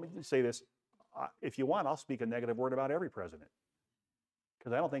 Let me just say this. If you want, I'll speak a negative word about every president.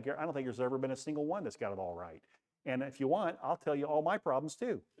 Because I don't think there's ever been a single one that's got it all right. And if you want, I'll tell you all my problems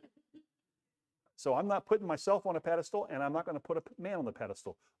too. So I'm not putting myself on a pedestal, and I'm not going to put a man on the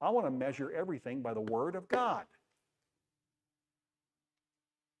pedestal. I want to measure everything by the Word of God.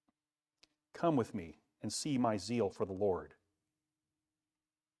 Come with me and see my zeal for the Lord.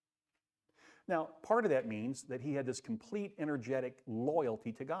 Now, part of that means that he had this complete energetic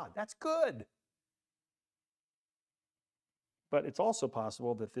loyalty to God. That's good. But it's also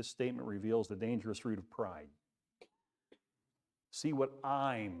possible that this statement reveals the dangerous root of pride. See what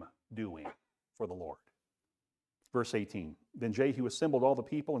I'm doing for the Lord. Verse 18, then Jehu assembled all the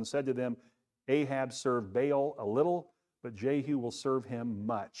people and said to them, Ahab served Baal a little, but Jehu will serve him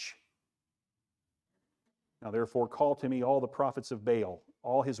much. Now therefore call to me all the prophets of Baal,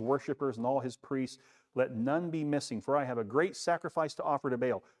 all his worshipers and all his priests. Let none be missing, for I have a great sacrifice to offer to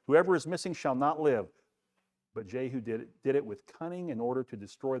Baal. Whoever is missing shall not live. But Jehu did it with cunning in order to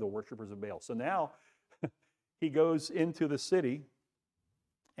destroy the worshipers of Baal. So now he goes into the city,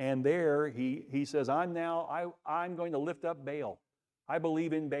 and there he says, I'm going to lift up Baal. I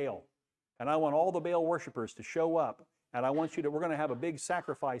believe in Baal. And I want all the Baal worshipers to show up. And we're going to have a big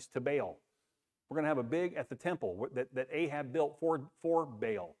sacrifice to Baal. We're going to have a big, at the temple that Ahab built for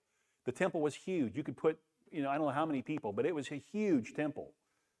Baal. The temple was huge. You could put, I don't know how many people, but it was a huge temple.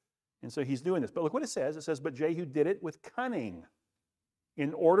 And so he's doing this. But look what it says. It says, but Jehu did it with cunning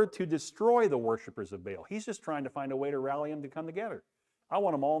in order to destroy the worshipers of Baal. He's just trying to find a way to rally them to come together. I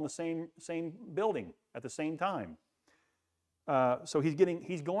want them all in the same building at the same time. So he's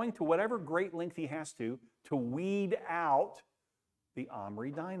going to whatever great length he has to weed out the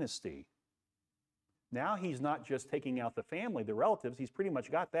Omri dynasty. Now he's not just taking out the family, the relatives. He's pretty much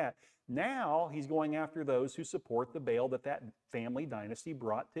got that. Now he's going after those who support the Baal that family dynasty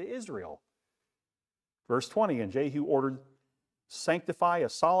brought to Israel. Verse 20, and Jehu ordered, sanctify a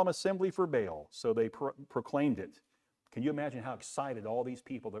solemn assembly for Baal. So they proclaimed it. Can you imagine how excited all these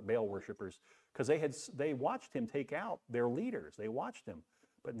people, the Baal worshipers, because they watched him take out their leaders. They watched him.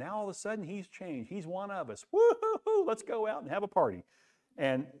 But now all of a sudden he's changed. He's one of us. Woo-hoo-hoo, let's go out and have a party.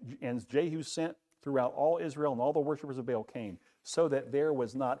 And Jehu sent throughout all Israel, and all the worshipers of Baal came, so that there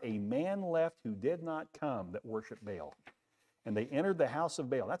was not a man left who did not come that worshiped Baal. And they entered the house of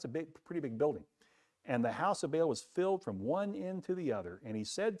Baal. That's a pretty big building. And the house of Baal was filled from one end to the other. And he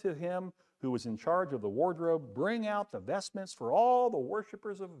said to him who was in charge of the wardrobe, bring out the vestments for all the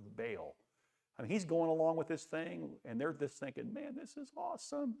worshipers of Baal. I mean, he's going along with this thing, and they're just thinking, man, this is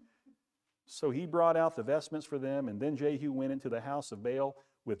awesome. So he brought out the vestments for them, and then Jehu went into the house of Baal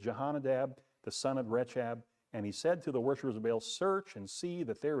with Jehonadab, the son of Rechab, and he said to the worshipers of Baal, search and see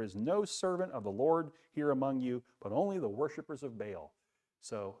that there is no servant of the Lord here among you, but only the worshipers of Baal.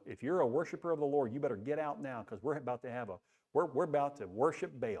 So if you're a worshiper of the Lord, you better get out now, because we're about to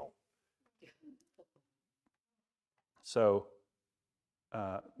worship Baal. So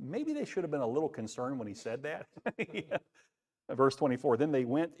maybe they should have been a little concerned when he said that. Yeah. Verse 24, then they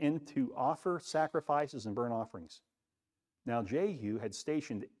went in to offer sacrifices and burnt offerings. Now Jehu had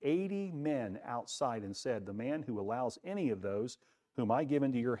stationed 80 men outside and said, the man who allows any of those whom I give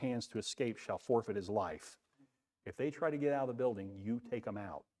into your hands to escape shall forfeit his life. If they try to get out of the building, you take them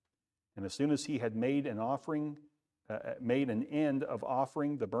out. And as soon as he had made an end of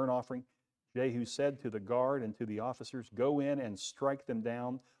offering the burnt offering, Jehu said to the guard and to the officers, go in and strike them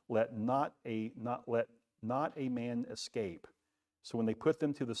down. Let not a man escape. So when they put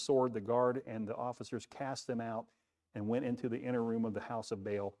them to the sword, the guard and the officers cast them out and went into the inner room of the house of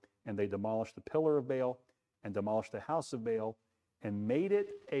Baal, and they demolished the pillar of Baal and demolished the house of Baal and made it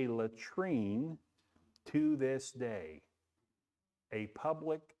a latrine to this day, a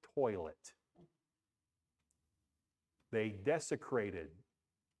public toilet. They desecrated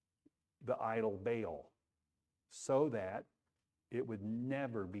the idol Baal so that it would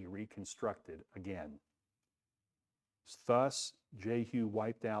never be reconstructed again. Thus, Jehu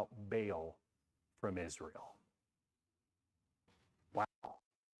wiped out Baal from Israel. Wow.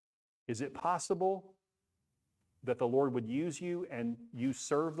 Is it possible that the Lord would use you and you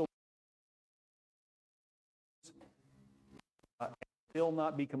serve the Lord and still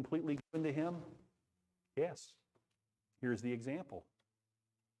not be completely given to Him? Yes. Here's the example.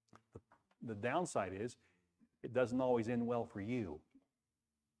 The downside is it doesn't always end well for you.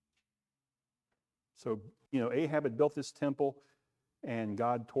 So, Ahab had built this temple and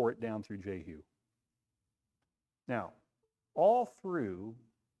God tore it down through Jehu. Now, all through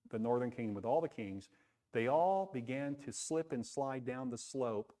the northern kingdom with all the kings, they all began to slip and slide down the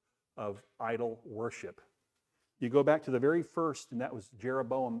slope of idol worship. You go back to the very first, and that was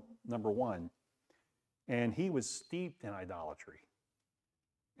Jeroboam number 1. And he was steeped in idolatry.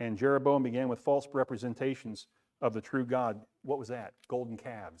 And Jeroboam began with false representations of the true God. What was that? Golden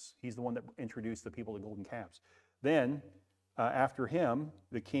calves. He's the one that introduced the people to golden calves. Then, after him,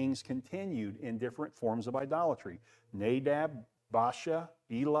 the kings continued in different forms of idolatry. Nadab, Baasha,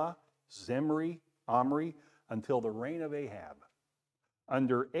 Elah, Zimri, Omri, until the reign of Ahab.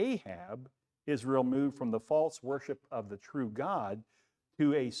 Under Ahab, Israel moved from the false worship of the true God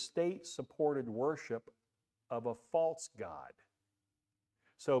to a state-supported worship of a false god.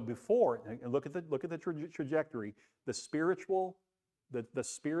 So before, and look at the trajectory, the spiritual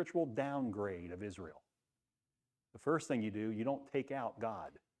downgrade of Israel. The first thing you do, you don't take out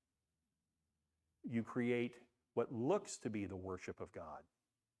God. You create what looks to be the worship of God,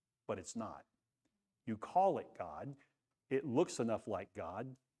 but it's not. You call it God. It looks enough like God.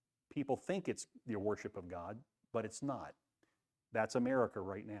 People think it's the worship of God, but it's not. That's America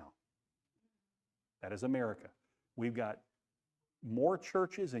right now. That is America. We've got more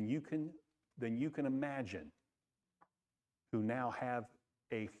churches than you can imagine who now have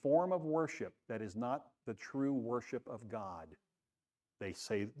a form of worship that is not the true worship of God. They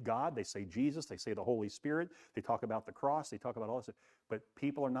say God, they say Jesus, they say the Holy Spirit, they talk about the cross, they talk about all this stuff, but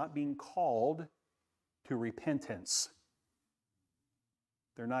people are not being called to repentance.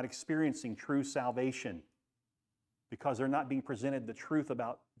 They're not experiencing true salvation because they're not being presented the truth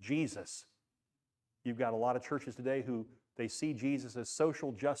about Jesus. You've got a lot of churches today who they see Jesus as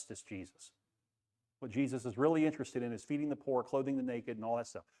social justice Jesus. What Jesus is really interested in is feeding the poor, clothing the naked, and all that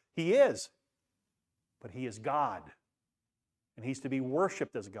stuff. He is, but He is God. And He's to be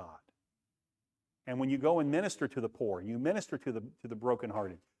worshiped as God. And when you go and minister to the poor, you minister to the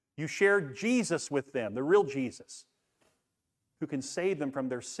brokenhearted, you share Jesus with them, the real Jesus, who can save them from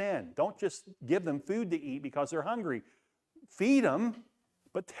their sin. Don't just give them food to eat because they're hungry. Feed them,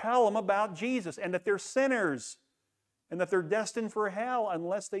 but tell them about Jesus and that they're sinners and that they're destined for hell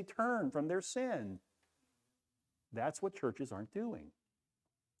unless they turn from their sin. That's what churches aren't doing.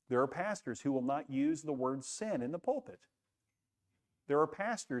 There are pastors who will not use the word sin in the pulpit. There are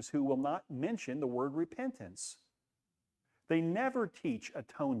pastors who will not mention the word repentance. They never teach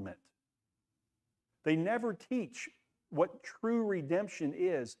atonement. They never teach what true redemption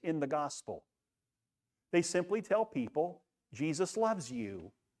is in the gospel. They simply tell people, Jesus loves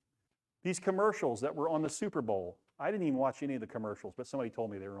you. These commercials that were on the Super Bowl, I didn't even watch any of the commercials, but somebody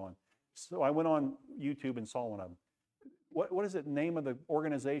told me they were on. So I went on YouTube and saw one of them. What is the name of the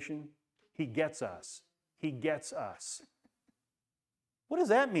organization? He Gets Us. He Gets Us. What does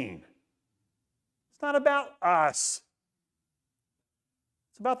that mean? It's not about us.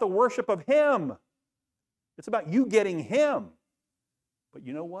 It's about the worship of Him. It's about you getting Him. But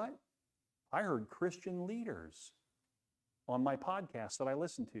you know what? I heard Christian leaders on my podcast that I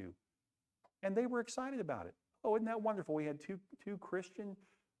listened to, and they were excited about it. Oh, isn't that wonderful? We had two Christian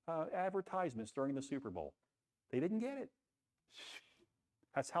advertisements during the Super Bowl. They didn't get it.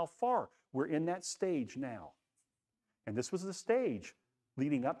 That's how far we're in that stage now. And this was the stage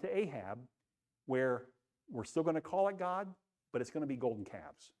leading up to Ahab, where we're still going to call it God, but it's going to be golden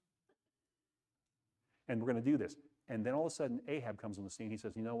calves. And we're going to do this. And then all of a sudden, Ahab comes on the scene. He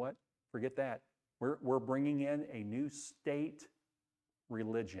says, you know what? Forget that. We're bringing in a new state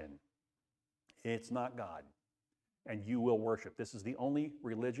religion. It's not God. And you will worship. This is the only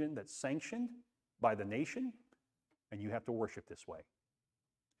religion that's sanctioned by the nation, and you have to worship this way.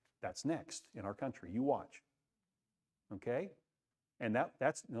 That's next in our country. You watch. Okay? And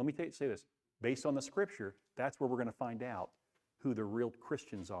that's, let me say this, based on the scripture, that's where we're going to find out who the real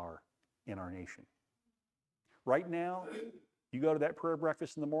Christians are in our nation. Right now, you go to that prayer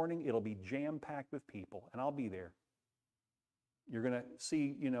breakfast in the morning, it'll be jam-packed with people, and I'll be there. You're going to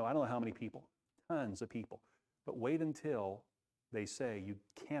see, I don't know how many people, tons of people. But wait until they say you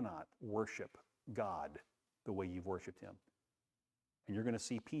cannot worship God the way you've worshiped Him. And you're going to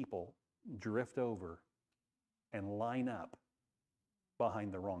see people drift over and line up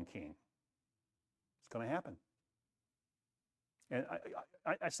behind the wrong king. It's going to happen. And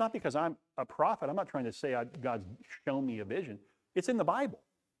it's not because I'm a prophet. I'm not trying to say God's shown me a vision. It's in the Bible.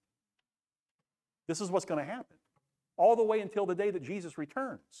 This is what's going to happen. All the way until the day that Jesus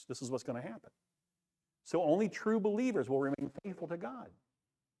returns, this is what's going to happen. So only true believers will remain faithful to God.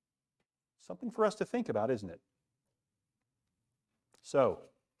 Something for us to think about, isn't it? So,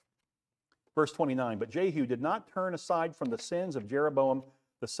 verse 29, but Jehu did not turn aside from the sins of Jeroboam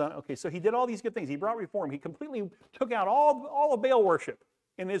the son. Okay, so he did all these good things. He brought reform. He completely took out all of Baal worship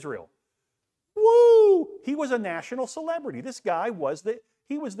in Israel. Woo! He was a national celebrity. This guy was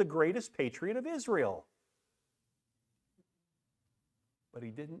the greatest patriot of Israel. But he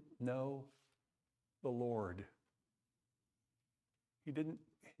didn't know the Lord.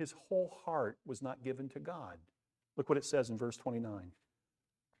 His whole heart was not given to God. Look what it says in verse 29.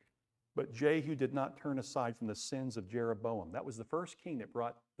 But Jehu did not turn aside from the sins of Jeroboam. That was the first king that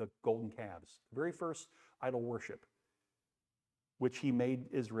brought the golden calves, the very first idol worship, which he made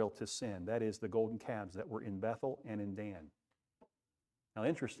Israel to sin. That is, the golden calves that were in Bethel and in Dan. Now,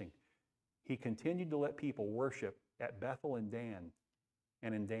 interesting. He continued to let people worship at Bethel and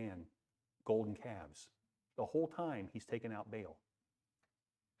in Dan, golden calves. The whole time he's taken out Baal.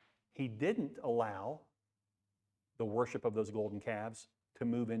 He didn't allow the worship of those golden calves to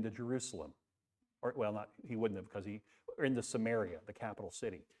move into Jerusalem. He wouldn't have, or into Samaria, the capital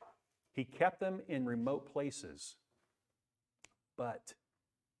city. He kept them in remote places, but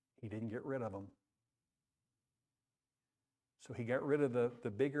he didn't get rid of them. So he got rid of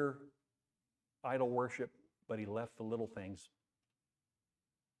the bigger idol worship, but he left the little things.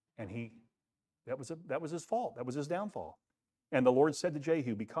 And that was his fault. That was his downfall. And the Lord said to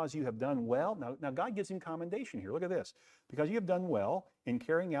Jehu, because you have done well, now God gives him commendation here. Look at this. Because you have done well in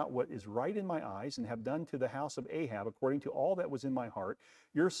carrying out what is right in my eyes and have done to the house of Ahab according to all that was in my heart,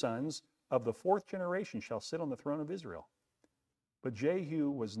 your sons of the 4th generation shall sit on the throne of Israel. But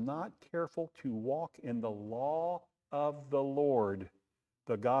Jehu was not careful to walk in the law of the Lord,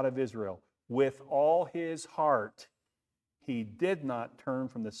 the God of Israel, with all his heart. He did not turn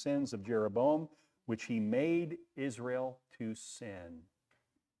from the sins of Jeroboam, which he made Israel to sin.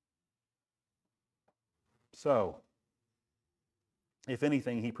 So, if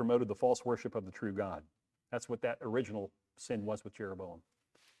anything, he promoted the false worship of the true God. That's what that original sin was with Jeroboam.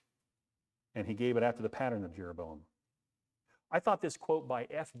 And he gave it after the pattern of Jeroboam. I thought this quote by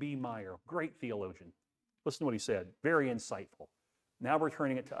F.B. Meyer, great theologian. Listen to what he said, very insightful. Now we're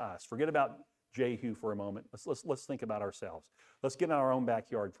turning it to us. Forget about Jehu for a moment. Let's think about ourselves. Let's get in our own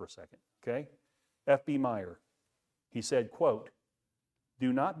backyard for a second, okay? F.B. Meyer, he said, quote,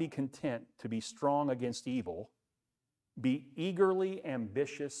 do not be content to be strong against evil. Be eagerly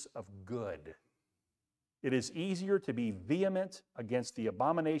ambitious of good. It is easier to be vehement against the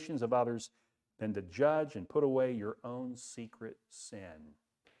abominations of others than to judge and put away your own secret sin.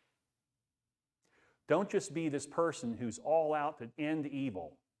 Don't just be this person who's all out to end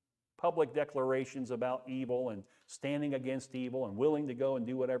evil. Public declarations about evil and standing against evil and willing to go and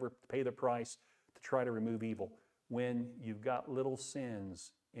do whatever to pay the price to try to remove evil when you've got little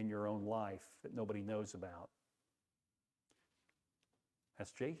sins in your own life that nobody knows about.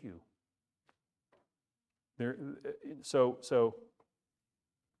 That's Jehu. So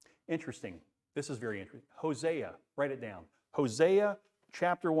interesting. This is very interesting. Hosea, write it down. Hosea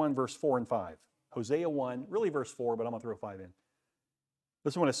chapter 1, verse 4 and 5. Hosea 1, really verse 4, but I'm going to throw 5 in.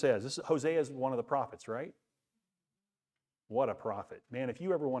 Listen to what it says. Hosea is one of the prophets, right? What a prophet. Man, if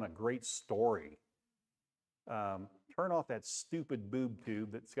you ever want a great story, turn off that stupid boob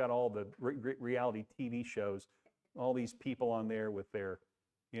tube that's got all the reality TV shows, all these people on there with their,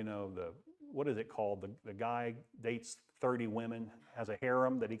 what is it called? The guy dates 30 women, has a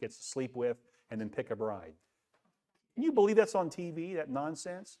harem that he gets to sleep with, and then pick a bride. Can you believe that's on TV, that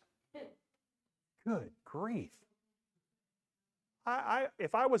nonsense? Good grief.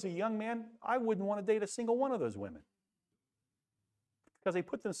 If I was a young man, I wouldn't want to date a single one of those women because they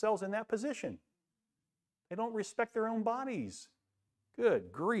put themselves in that position. They don't respect their own bodies.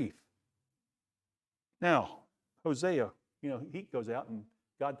 Good grief. Now, Hosea, he goes out and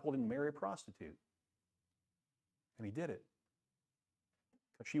God told him to marry a prostitute. And he did it.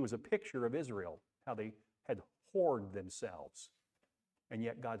 She was a picture of Israel, how they had whored themselves, and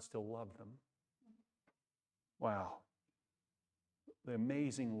yet God still loved them. Wow. The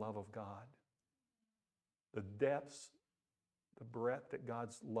amazing love of God. The depths, the breadth that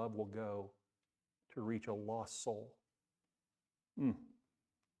God's love will go to reach a lost soul.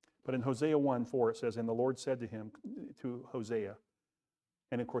 But in Hosea 1:4 it says, and the Lord said to him, to Hosea,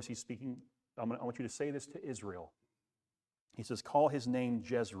 and of course he's speaking, I want you to say this to Israel. He says, call his name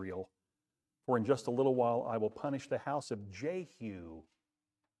Jezreel, for in just a little while I will punish the house of Jehu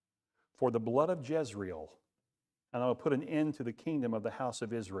for the blood of Jezreel, and I will put an end to the kingdom of the house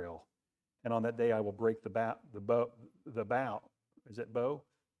of Israel. And on that day I will break the bow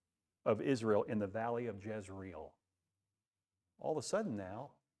of Israel in the valley of Jezreel. All of a sudden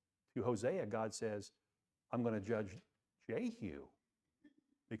now, to Hosea, God says, I'm going to judge Jehu.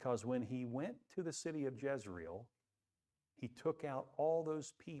 Because when he went to the city of Jezreel, he took out all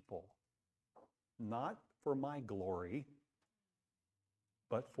those people, not for my glory,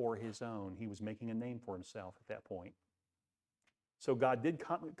 but for his own. He was making a name for himself at that point. So God did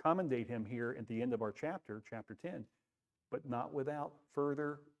commendate him here at the end of our chapter 10, but not without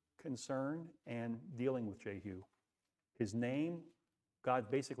further concern and dealing with Jehu. His name, God's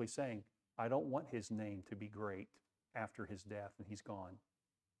basically saying, I don't want his name to be great after his death and he's gone.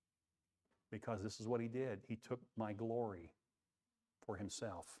 Because this is what he did. He took my glory for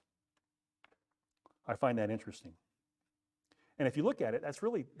himself. I find that interesting. And if you look at it, that's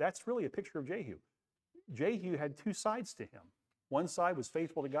really a picture of Jehu. Jehu had two sides to him. One side was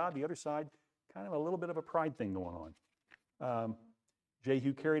faithful to God. The other side, kind of a little bit of a pride thing going on.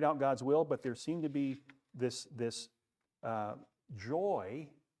 Jehu carried out God's will, but there seemed to be this joy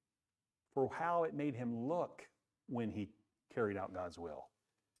for how it made him look when he carried out God's will.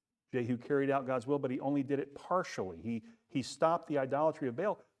 Jehu carried out God's will, but he only did it partially. He stopped the idolatry of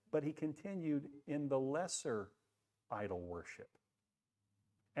Baal, but he continued in the lesser idol worship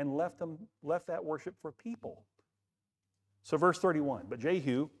and left that worship for people. So verse 31, but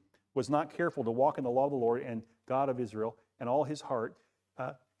Jehu was not careful to walk in the law of the Lord and God of Israel and all his heart.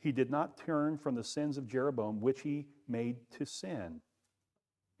 He did not turn from the sins of Jeroboam, which he made to sin.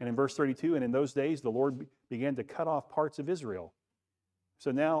 And in verse 32, and in those days the Lord began to cut off parts of Israel.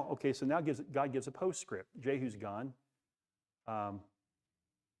 So now God gives a postscript. Jehu's gone.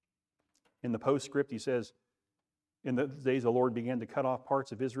 In the postscript, he says, in the days the Lord began to cut off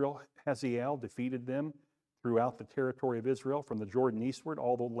parts of Israel. Hazael defeated them throughout the territory of Israel, from the Jordan eastward,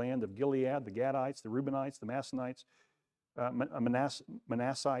 all the land of Gilead, the Gadites, the Reubenites, the Manassites,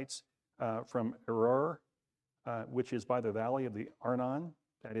 Manassites from Aroer, which is by the valley of the Arnon,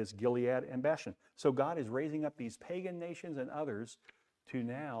 that is Gilead and Bashan. So God is raising up these pagan nations and others to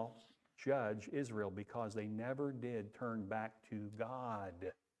now judge Israel because they never did turn back to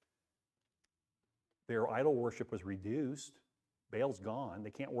God. Their idol worship was reduced. Baal's gone.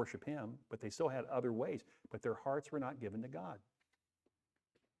 They can't worship him, but they still had other ways. But their hearts were not given to God.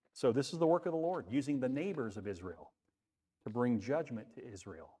 So this is the work of the Lord, using the neighbors of Israel to bring judgment to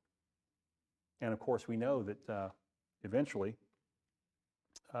Israel. And of course, we know that eventually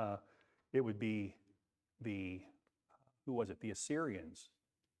it would be the Assyrians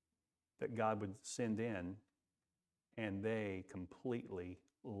that God would send in, and they completely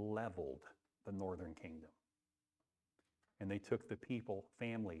leveled the northern kingdom. And they took the people,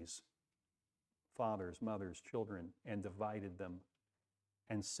 families, fathers, mothers, children, and divided them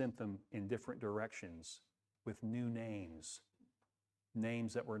and sent them in different directions with new names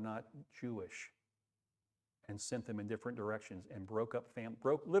that were not Jewish, and sent them in different directions and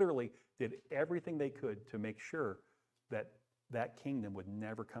literally did everything they could to make sure that that kingdom would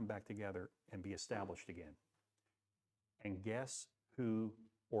never come back together and be established again. And guess who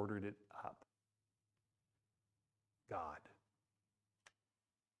ordered it up? God.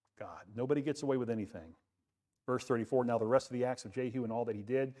 Nobody gets away with anything. Verse 34, now the rest of the acts of Jehu and all that he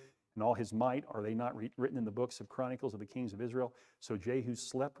did and all his might, are they not written in the books of Chronicles of the kings of Israel? So Jehu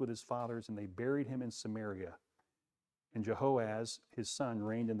slept with his fathers, and they buried him in Samaria. And Jehoaz, his son,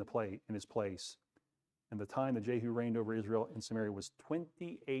 reigned in his place. And the time that Jehu reigned over Israel in Samaria was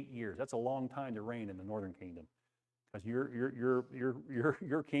 28 years. That's a long time to reign in the northern kingdom, because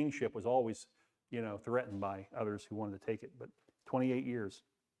your kingship was always, threatened by others who wanted to take it. But 28 years,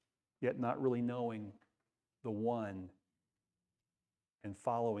 yet not really knowing the one and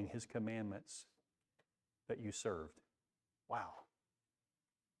following his commandments that you served. Wow.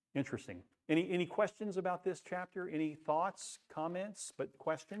 Interesting. Any questions about this chapter? Any thoughts, comments, but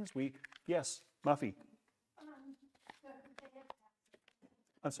questions? Yes, Muffy.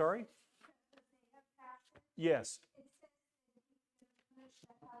 I'm sorry? Yes.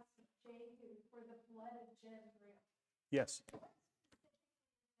 Yes.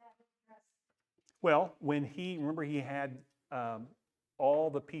 Well, when he had all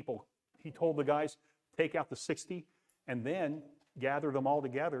the people, he told the guys, take out the 60 and then gather them all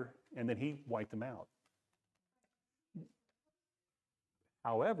together, and then he wiped them out.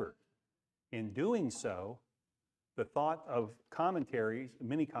 However, in doing so, the thought of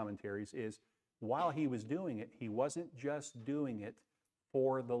many commentaries, is while he was doing it, he wasn't just doing it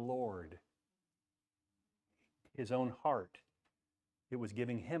for the Lord, his own heart. It was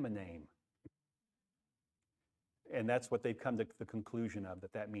giving him a name. And that's what they've come to the conclusion of,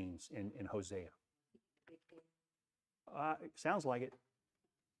 that means in Hosea. It sounds like it.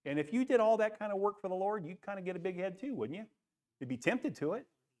 And if you did all that kind of work for the Lord, you'd kind of get a big head too, wouldn't you? You'd be tempted to it.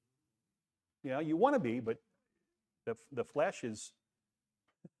 You want to be, but the flesh is,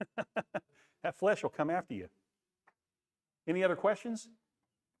 that flesh will come after you. Any other questions?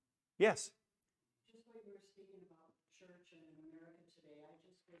 Yes. Just what you were speaking about church in America today, I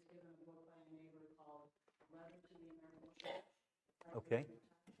just was given a book by a neighbor called Letter to the American Church. Okay.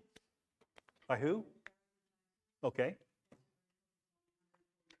 By who? Okay.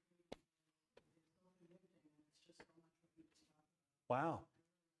 Wow.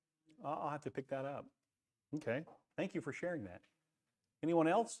 I'll have to pick that up. Okay. Thank you for sharing that. Anyone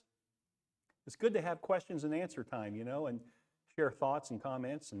else? It's good to have questions and answer time, and share thoughts and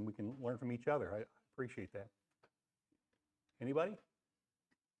comments, and we can learn from each other. I appreciate that. Anybody?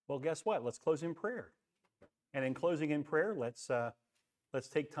 Well, guess what? Let's close in prayer. And in closing in prayer, let's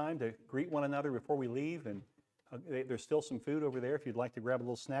take time to greet one another before we leave. And there's still some food over there if you'd like to grab a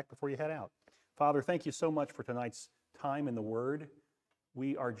little snack before you head out. Father, thank you so much for tonight's time in the Word.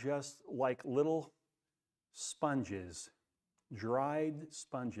 We are just like little sponges, dried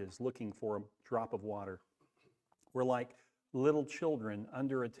sponges looking for a drop of water. We're like little children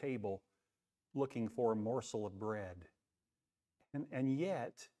under a table looking for a morsel of bread. And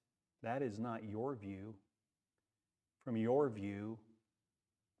yet, that is not your view. from your view,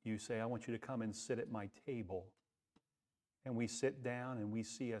 you say, I want you to come and sit at my table. And we sit down and we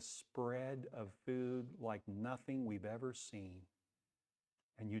see a spread of food like nothing we've ever seen.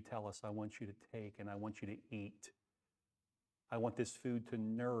 And you tell us, I want you to take and I want you to eat. I want this food to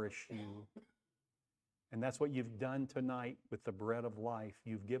nourish you. And that's what you've done tonight with the bread of life.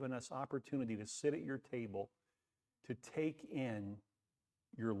 You've given us opportunity to sit at your table, to take in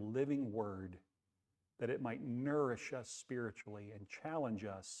your living word, that it might nourish us spiritually and challenge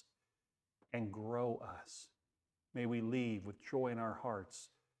us and grow us. May we leave with joy in our hearts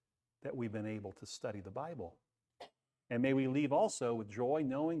that we've been able to study the Bible. And may we leave also with joy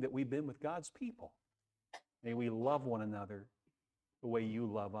knowing that we've been with God's people. May we love one another the way you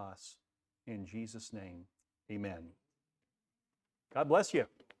love us. In Jesus' name, amen. God bless you.